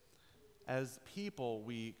 As people,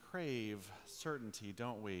 we crave certainty,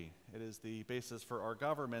 don't we? It is the basis for our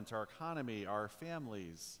government, our economy, our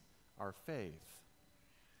families, our faith.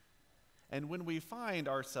 And when we find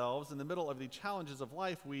ourselves in the middle of the challenges of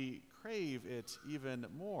life, we crave it even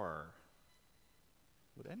more.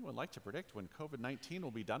 Would anyone like to predict when COVID-19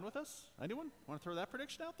 will be done with us? Anyone want to throw that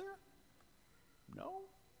prediction out there? No?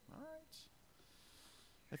 All right.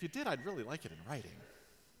 If you did, I'd really like it in writing.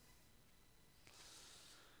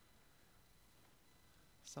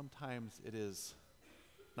 Sometimes it is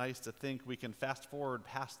nice to think we can fast forward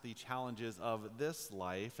past the challenges of this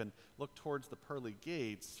life and look towards the pearly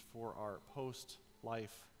gates for our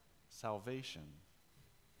post-life salvation.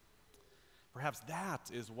 Perhaps that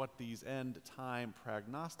is what these end-time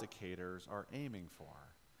prognosticators are aiming for.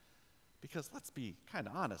 Because let's be kind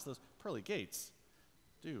of honest, those pearly gates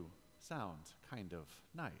do sound kind of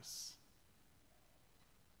nice.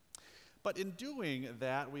 But in doing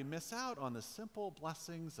that, we miss out on the simple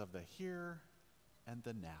blessings of the here and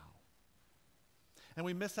the now. And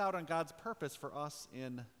we miss out on God's purpose for us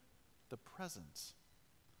in the present.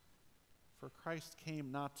 For Christ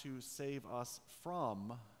came not to save us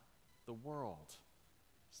from the world.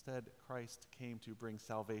 Instead, Christ came to bring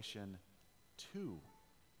salvation to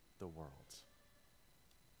the world.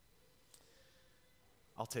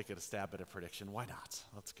 I'll take it a stab at a prediction. Why not?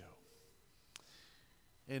 Let's go.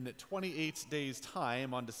 In 28 days'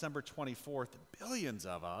 time, on December 24th, billions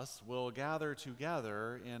of us will gather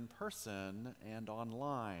together in person and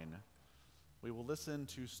online. We will listen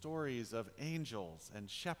to stories of angels and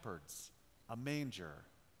shepherds, a manger,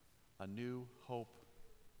 a new hope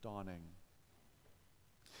dawning.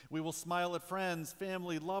 We will smile at friends,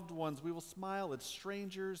 family, loved ones. We will smile at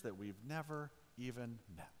strangers that we've never even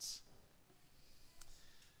met.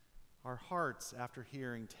 Our hearts, after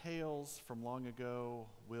hearing tales from long ago,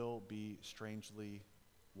 will be strangely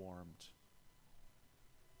warmed.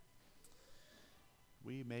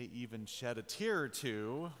 We may even shed a tear or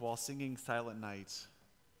two while singing Silent Night.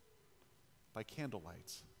 by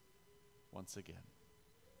candlelight once again.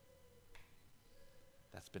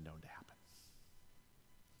 That's been known to happen.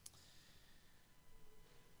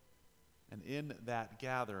 And in that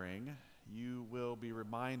gathering, you will be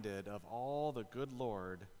reminded of all the good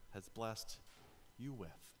Lord has blessed you with.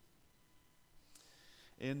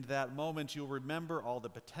 In that moment, you'll remember all the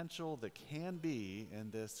potential that can be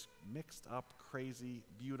in this mixed up, crazy,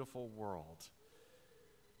 beautiful world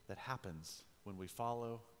that happens when we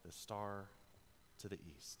follow the star to the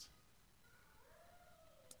east.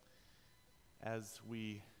 As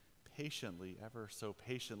we patiently, ever so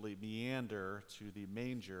patiently, meander to the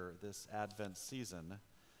manger this Advent season,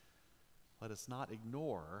 let us not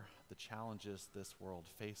ignore the challenges this world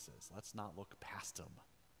faces. Let's not look past them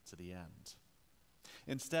to the end.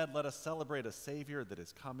 Instead, let us celebrate a Savior that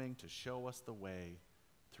is coming to show us the way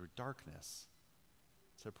through darkness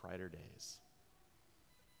to brighter days.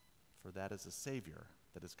 For that is a Savior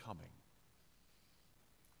that is coming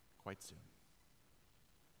quite soon.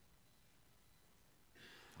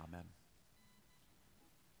 Amen.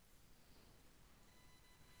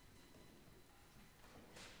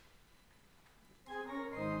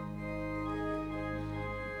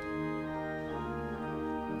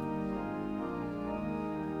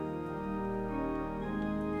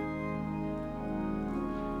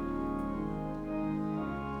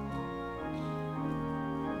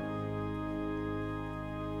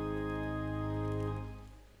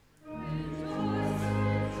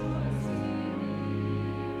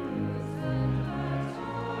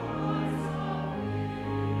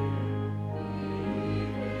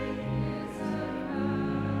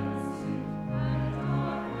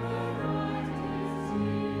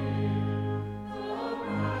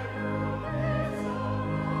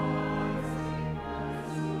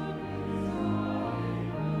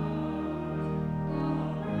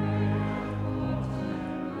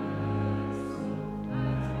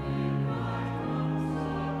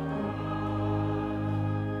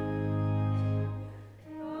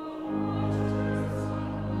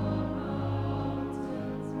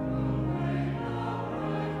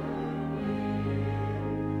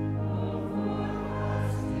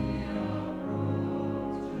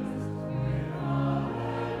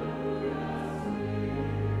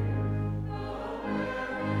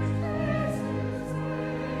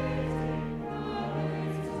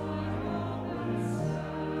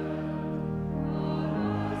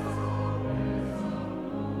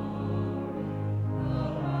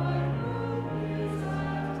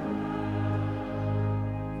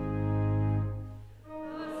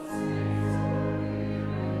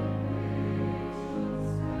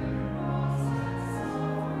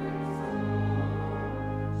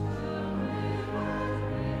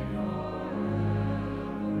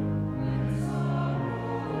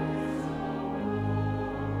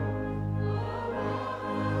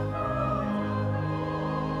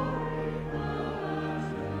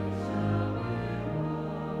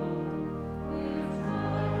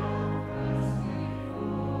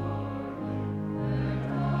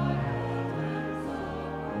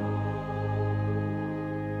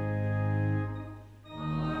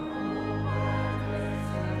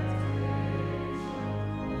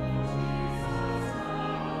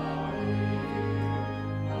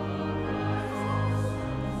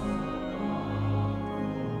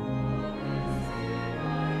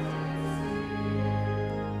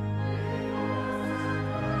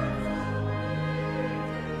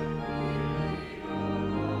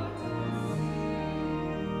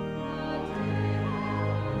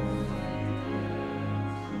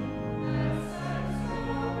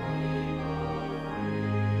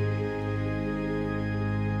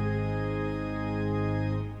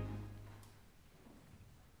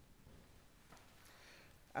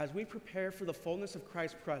 As we prepare for the fullness of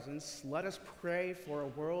Christ's presence, let us pray for a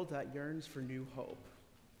world that yearns for new hope.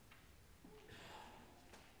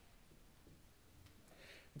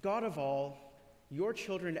 God of all, your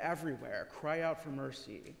children everywhere cry out for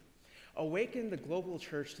mercy. Awaken the global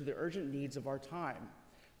church to the urgent needs of our time.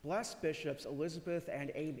 Bless Bishops Elizabeth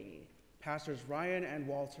and Amy, Pastors Ryan and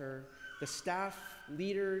Walter, the staff,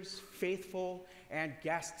 leaders, faithful, and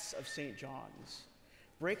guests of St. John's.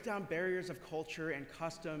 Break down barriers of culture and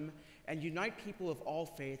custom and unite people of all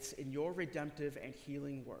faiths in your redemptive and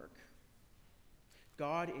healing work.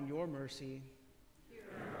 God, in your mercy, hear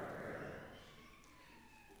our prayer.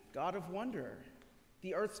 God of wonder,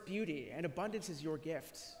 the earth's beauty and abundance is your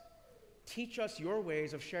gift. Teach us your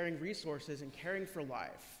ways of sharing resources and caring for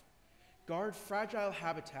life. Guard fragile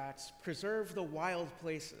habitats, preserve the wild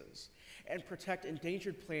places, and protect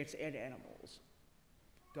endangered plants and animals.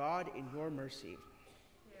 God, in your mercy,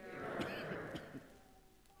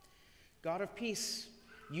 God of peace,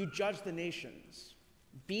 you judge the nations.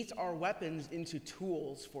 Beat our weapons into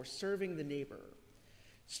tools for serving the neighbor.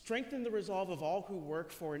 Strengthen the resolve of all who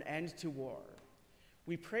work for an end to war.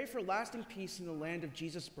 We pray for lasting peace in the land of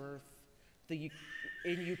Jesus' birth, in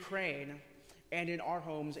Ukraine, and in our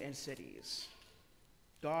homes and cities.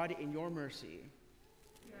 God, in your mercy.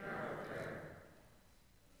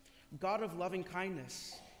 God of loving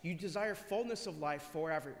kindness, you desire fullness of life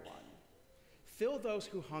for everyone. Fill those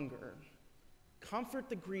who hunger. Comfort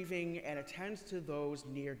the grieving and attend to those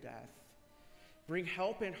near death. Bring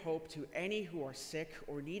help and hope to any who are sick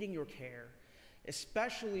or needing your care,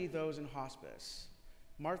 especially those in hospice.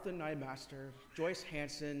 Martha Nymaster, Joyce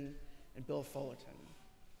Hansen, and Bill Fullerton.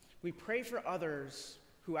 We pray for others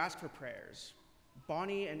who ask for prayers.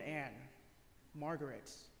 Bonnie and Anne, Margaret,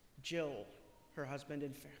 Jill, her husband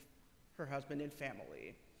and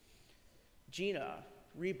family, Gina,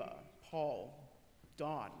 Reba, Paul,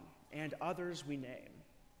 Dawn, and others we name.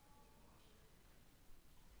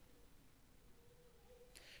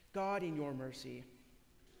 God, in your mercy.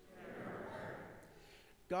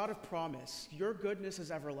 God of promise, your goodness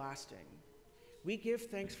is everlasting. We give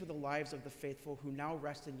thanks for the lives of the faithful who now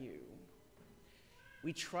rest in you.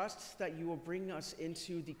 We trust that you will bring us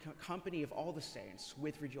into the company of all the saints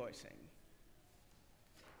with rejoicing.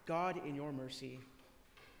 God, in your mercy.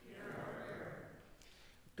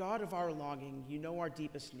 God of our longing, you know our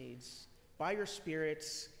deepest needs. By your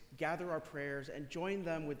spirits, gather our prayers and join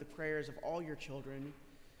them with the prayers of all your children.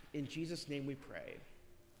 In Jesus' name we pray.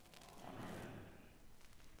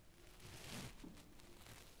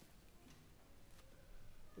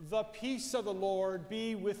 The peace of the Lord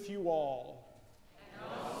be with you all. And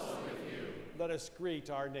also with you. Let us greet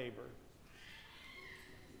our neighbor.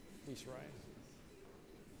 Please rise.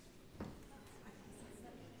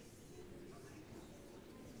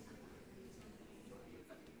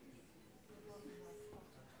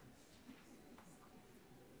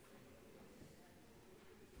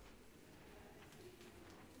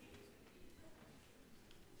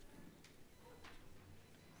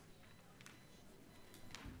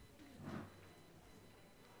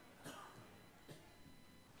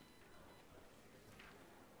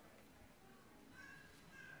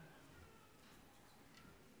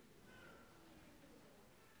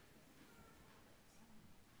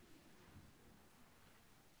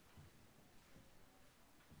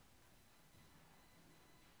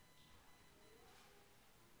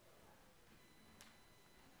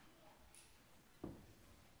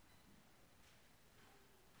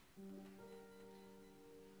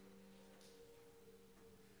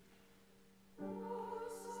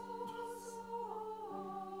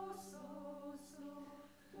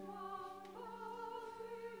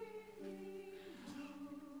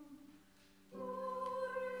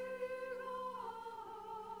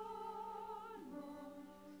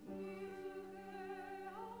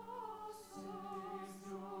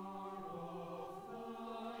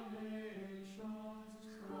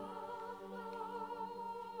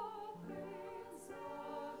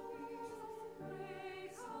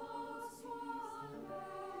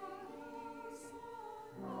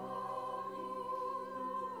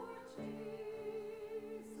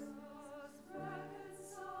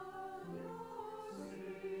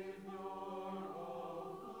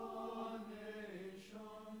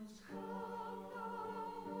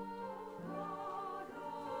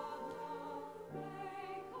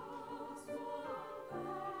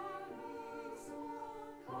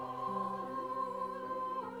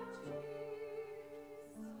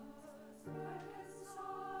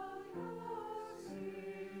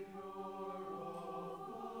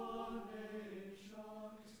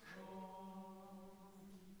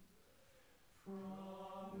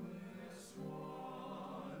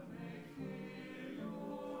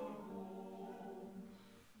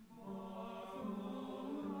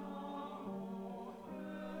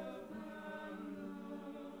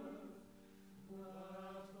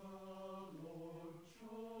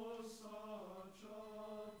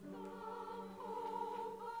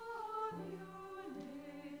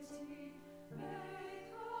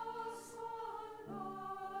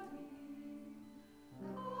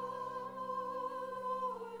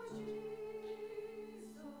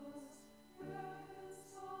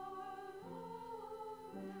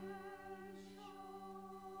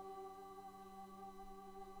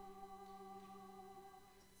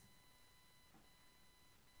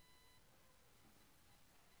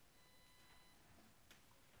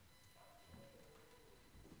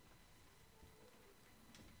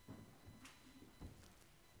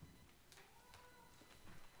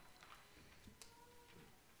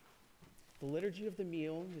 The Liturgy of the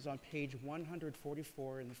Meal is on page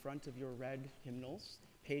 144 in the front of your red hymnals,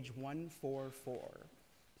 page 144.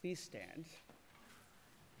 Please stand.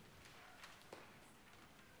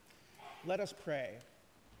 Let us pray.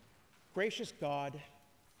 Gracious God,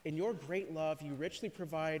 in your great love, you richly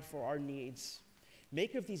provide for our needs.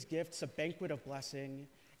 Make of these gifts a banquet of blessing,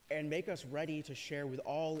 and make us ready to share with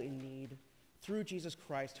all in need, through Jesus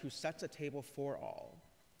Christ, who sets a table for all.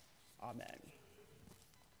 Amen.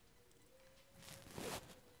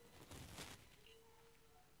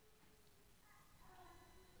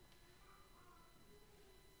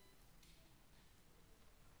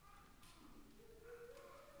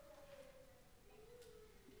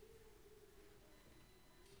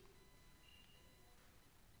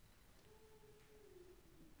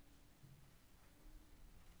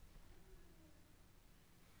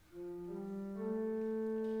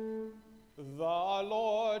 The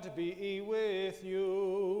Lord be with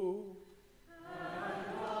you. And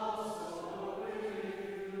also with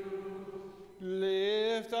you.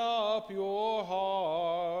 Lift up your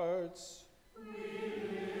hearts. We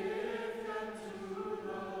lift them to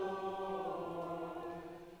the Lord.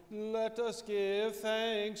 Let us give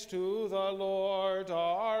thanks to the Lord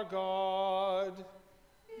our God.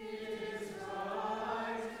 It is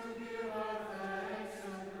right to give our thanks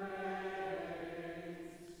and praise.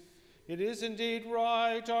 It is indeed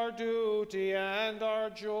right, our duty and our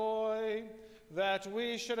joy, that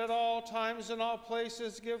we should at all times and all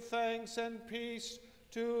places give thanks and peace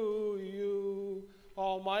to you,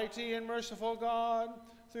 Almighty and merciful God,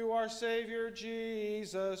 through our Savior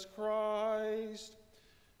Jesus Christ.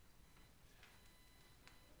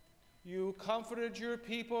 You comforted your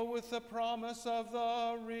people with the promise of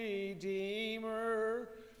the Redeemer,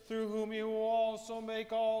 through whom you also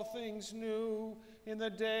make all things new in the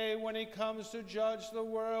day when he comes to judge the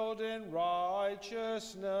world in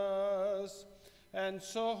righteousness. And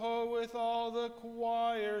so with all the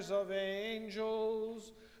choirs of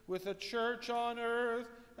angels, with the church on earth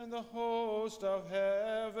and the host of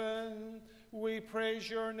heaven, we praise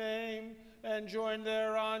your name and join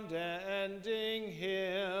their unending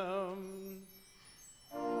hymn.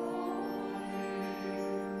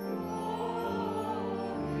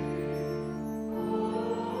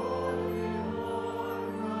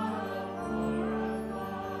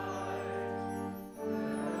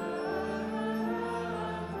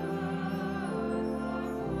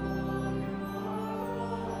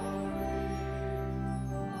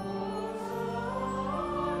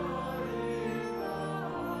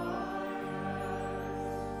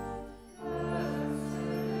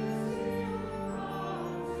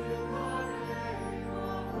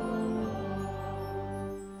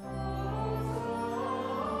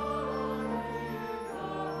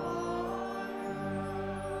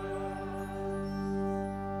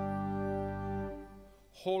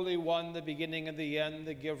 Holy One, the beginning and the end,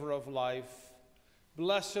 the giver of life,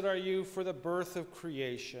 blessed are you for the birth of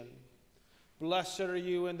creation. Blessed are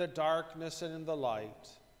you in the darkness and in the light.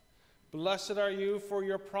 Blessed are you for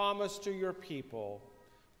your promise to your people.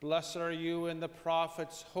 Blessed are you in the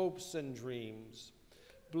prophet's hopes and dreams.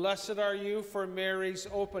 Blessed are you for Mary's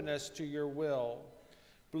openness to your will.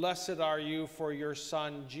 Blessed are you for your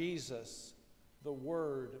Son, Jesus, the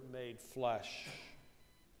Word made flesh.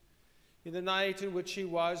 In the night in which he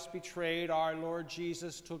was betrayed, our Lord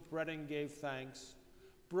Jesus took bread and gave thanks,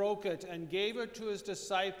 broke it and gave it to his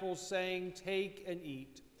disciples, saying, "Take and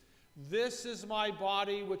eat. This is my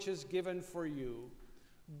body which is given for you.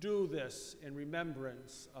 Do this in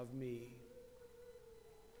remembrance of me."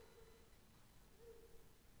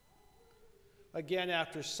 Again,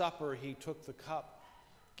 after supper, he took the cup,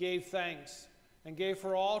 gave thanks, and gave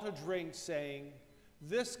for all to drink, saying,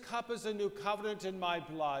 "This cup is a new covenant in my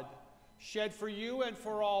blood, shed for you and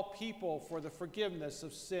for all people for the forgiveness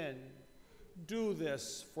of sin. Do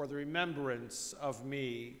this for the remembrance of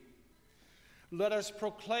me." Let us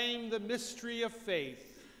proclaim the mystery of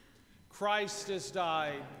faith. Christ has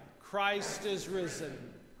died. Christ is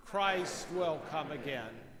risen. Christ will come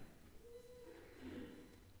again.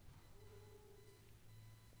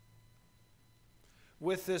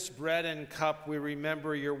 With this bread and cup, we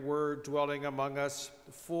remember your word dwelling among us,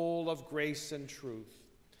 full of grace and truth.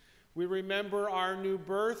 We remember our new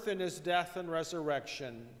birth in his death and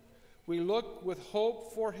resurrection. We look with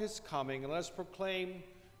hope for his coming, and let's proclaim,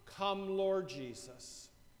 "Come, Lord Jesus.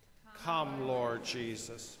 Come, Lord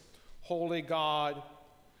Jesus." Holy God,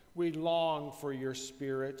 we long for your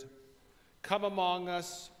Spirit. Come among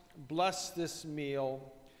us, bless this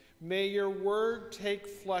meal. May your word take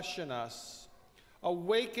flesh in us.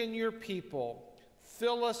 Awaken your people,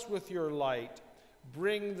 fill us with your light,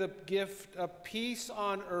 bring the gift of peace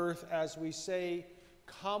on earth as we say,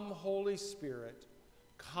 "Come, Holy Spirit,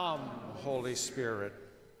 come, Holy Spirit."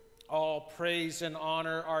 All praise and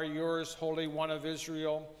honor are yours, Holy One of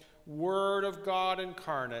Israel, Word of God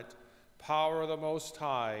incarnate, power of the Most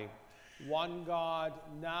High, one God,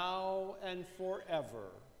 now and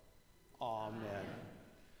forever. Amen.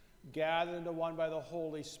 Gathered into one by the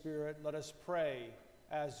Holy Spirit, let us pray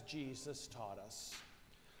as Jesus taught us.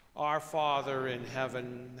 Our Father in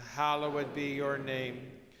heaven, hallowed be your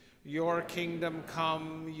name. Your kingdom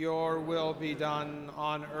come, your will be done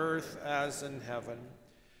on earth as in heaven.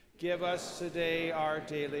 Give us today our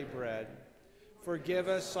daily bread. Forgive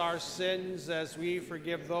us our sins as we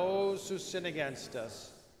forgive those who sin against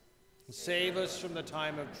us. Save us from the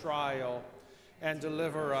time of trial and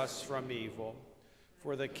deliver us from evil.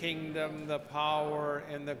 For the kingdom, the power,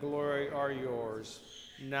 and the glory are yours,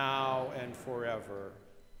 now and forever.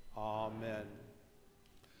 Amen.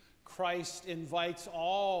 Christ invites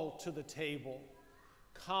all to the table.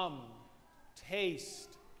 Come,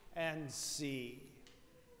 taste, and see.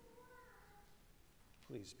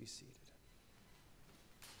 Please be seated.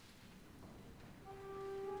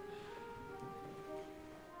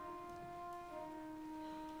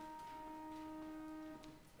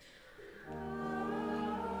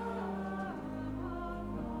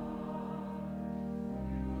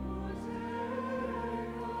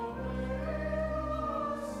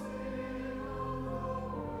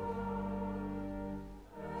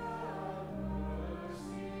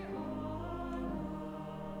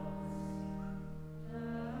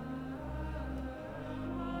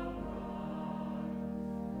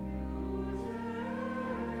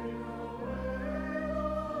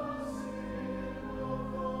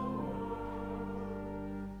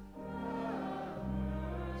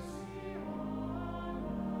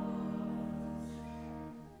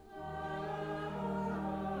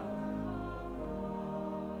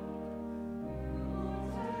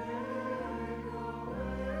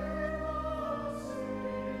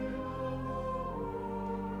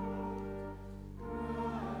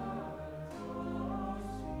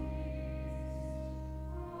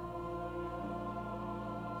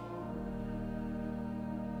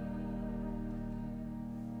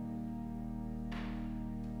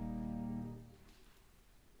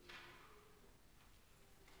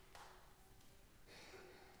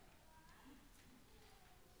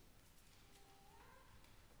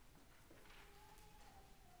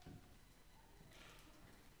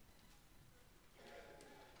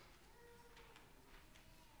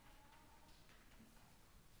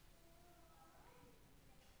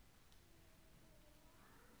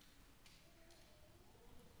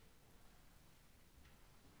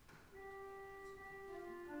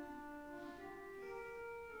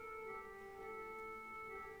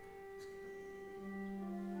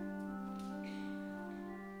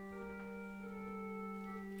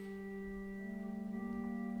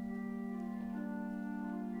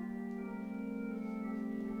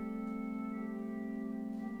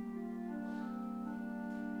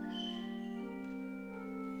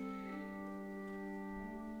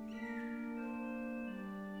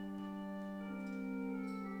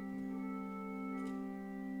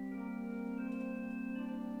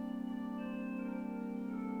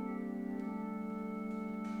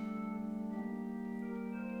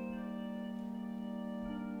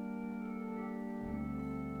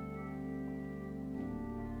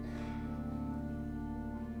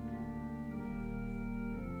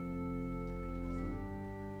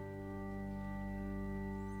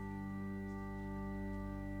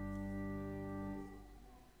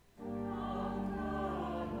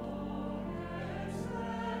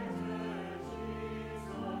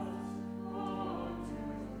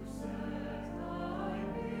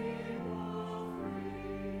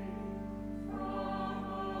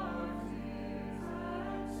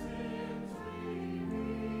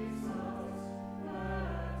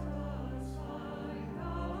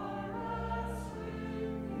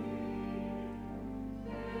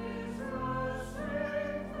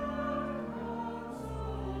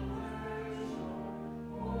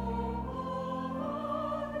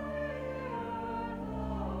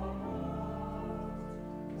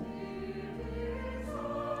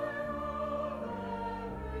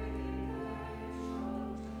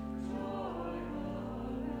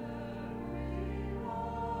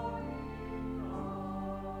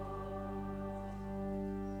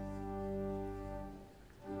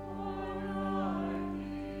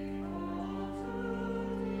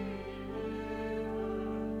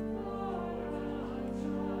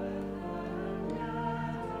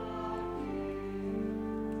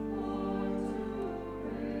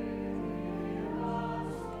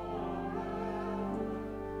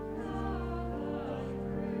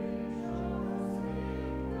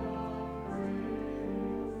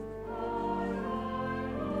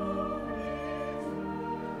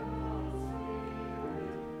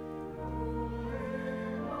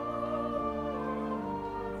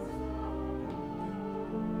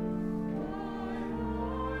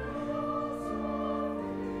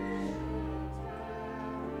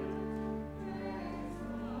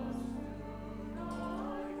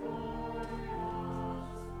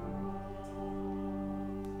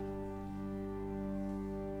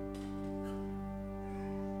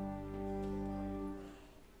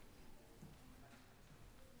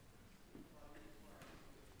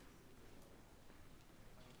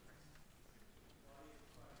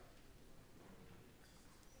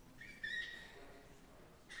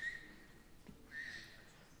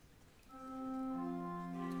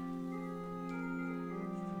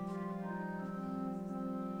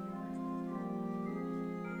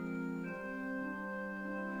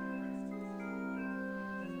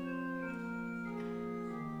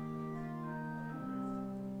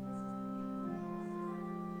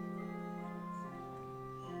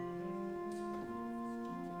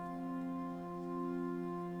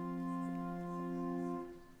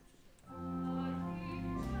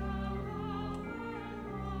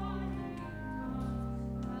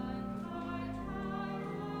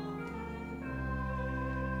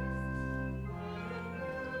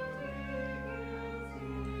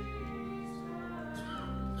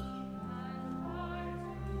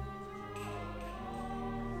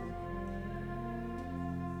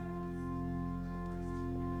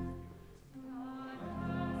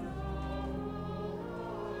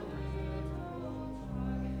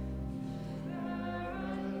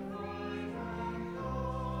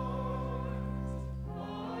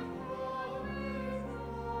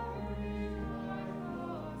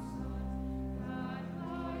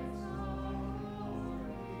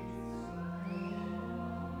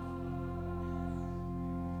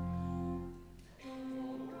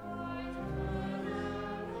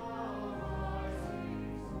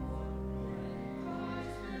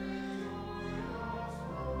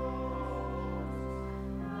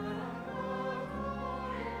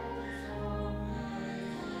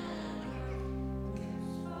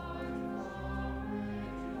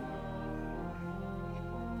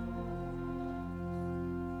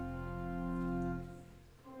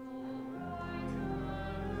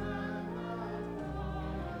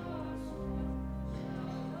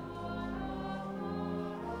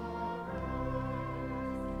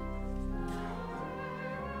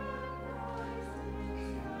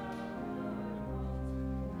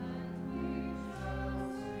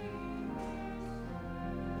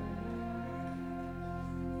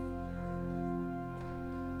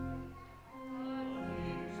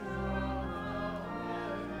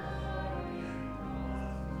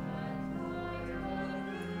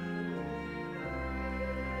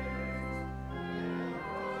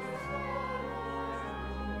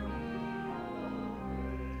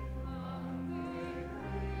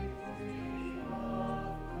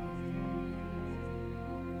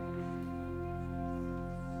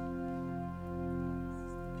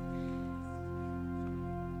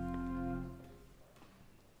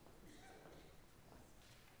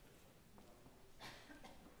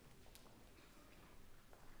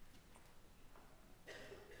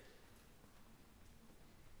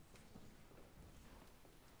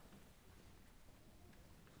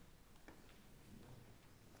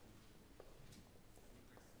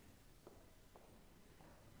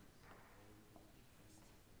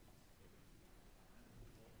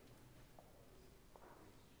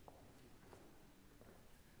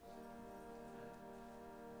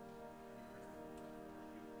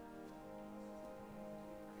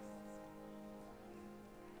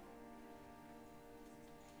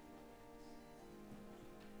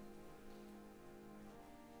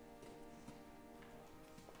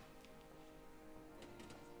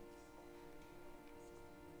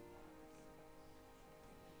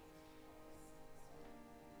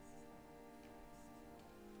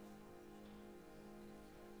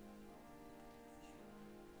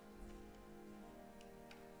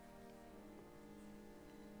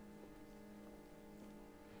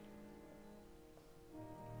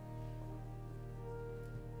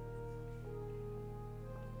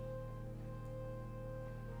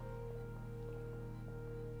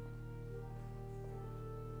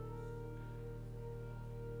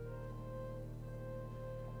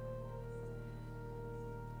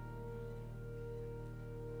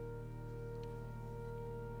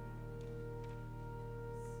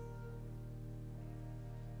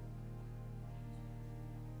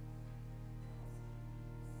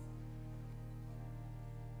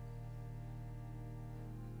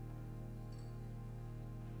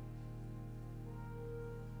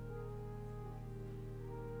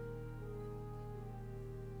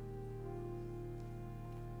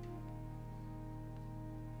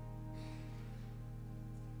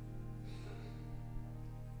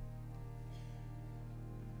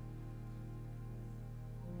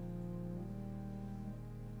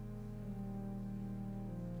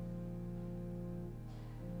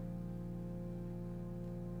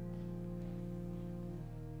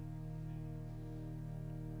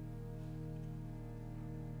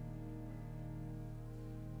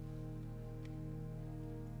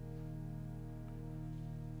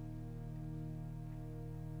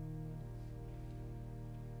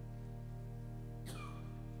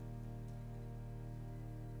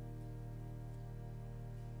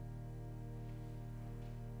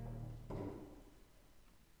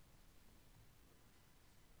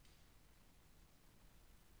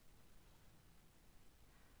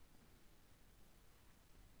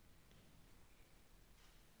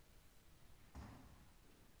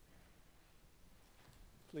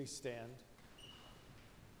 Please stand.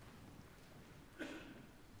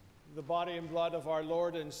 The body and blood of our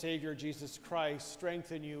Lord and Savior Jesus Christ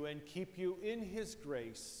strengthen you and keep you in his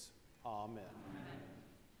grace. Amen.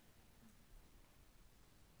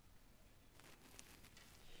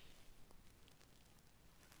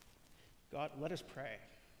 God, let us pray.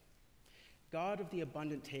 God of the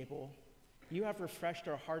abundant table, you have refreshed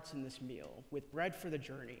our hearts in this meal with bread for the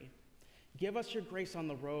journey. Give us your grace on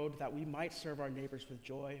the road that we might serve our neighbors with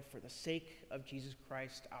joy for the sake of Jesus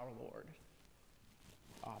Christ our Lord.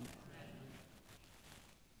 Amen.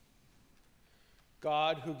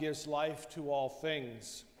 God, who gives life to all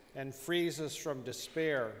things and frees us from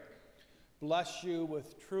despair, bless you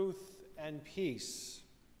with truth and peace.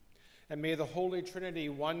 And may the Holy Trinity,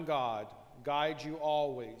 one God, guide you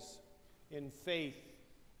always in faith,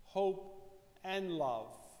 hope, and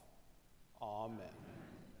love. Amen.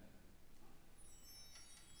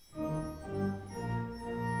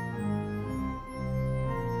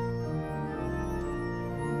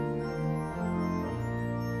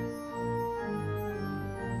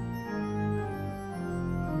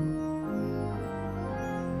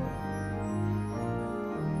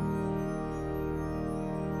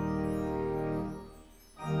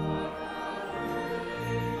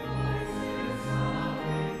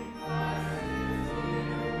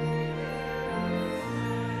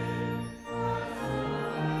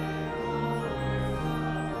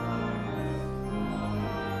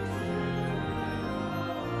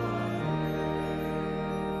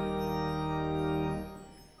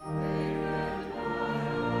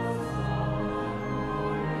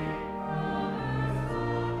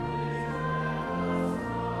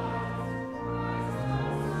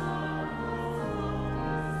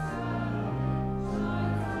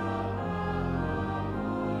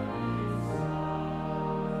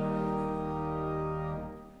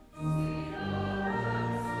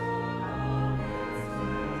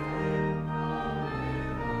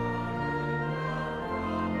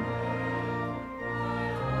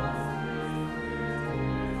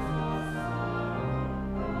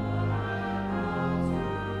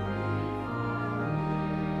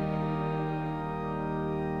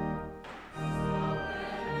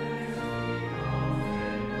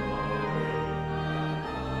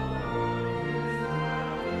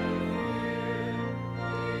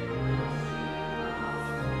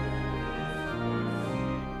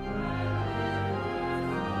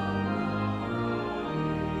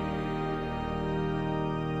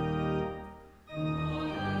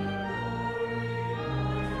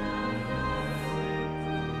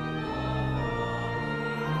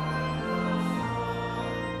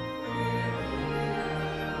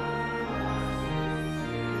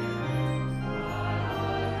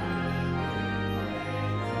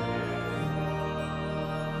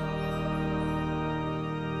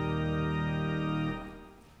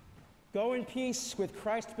 Go in peace with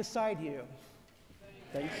Christ beside you.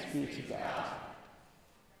 Thanks be to God.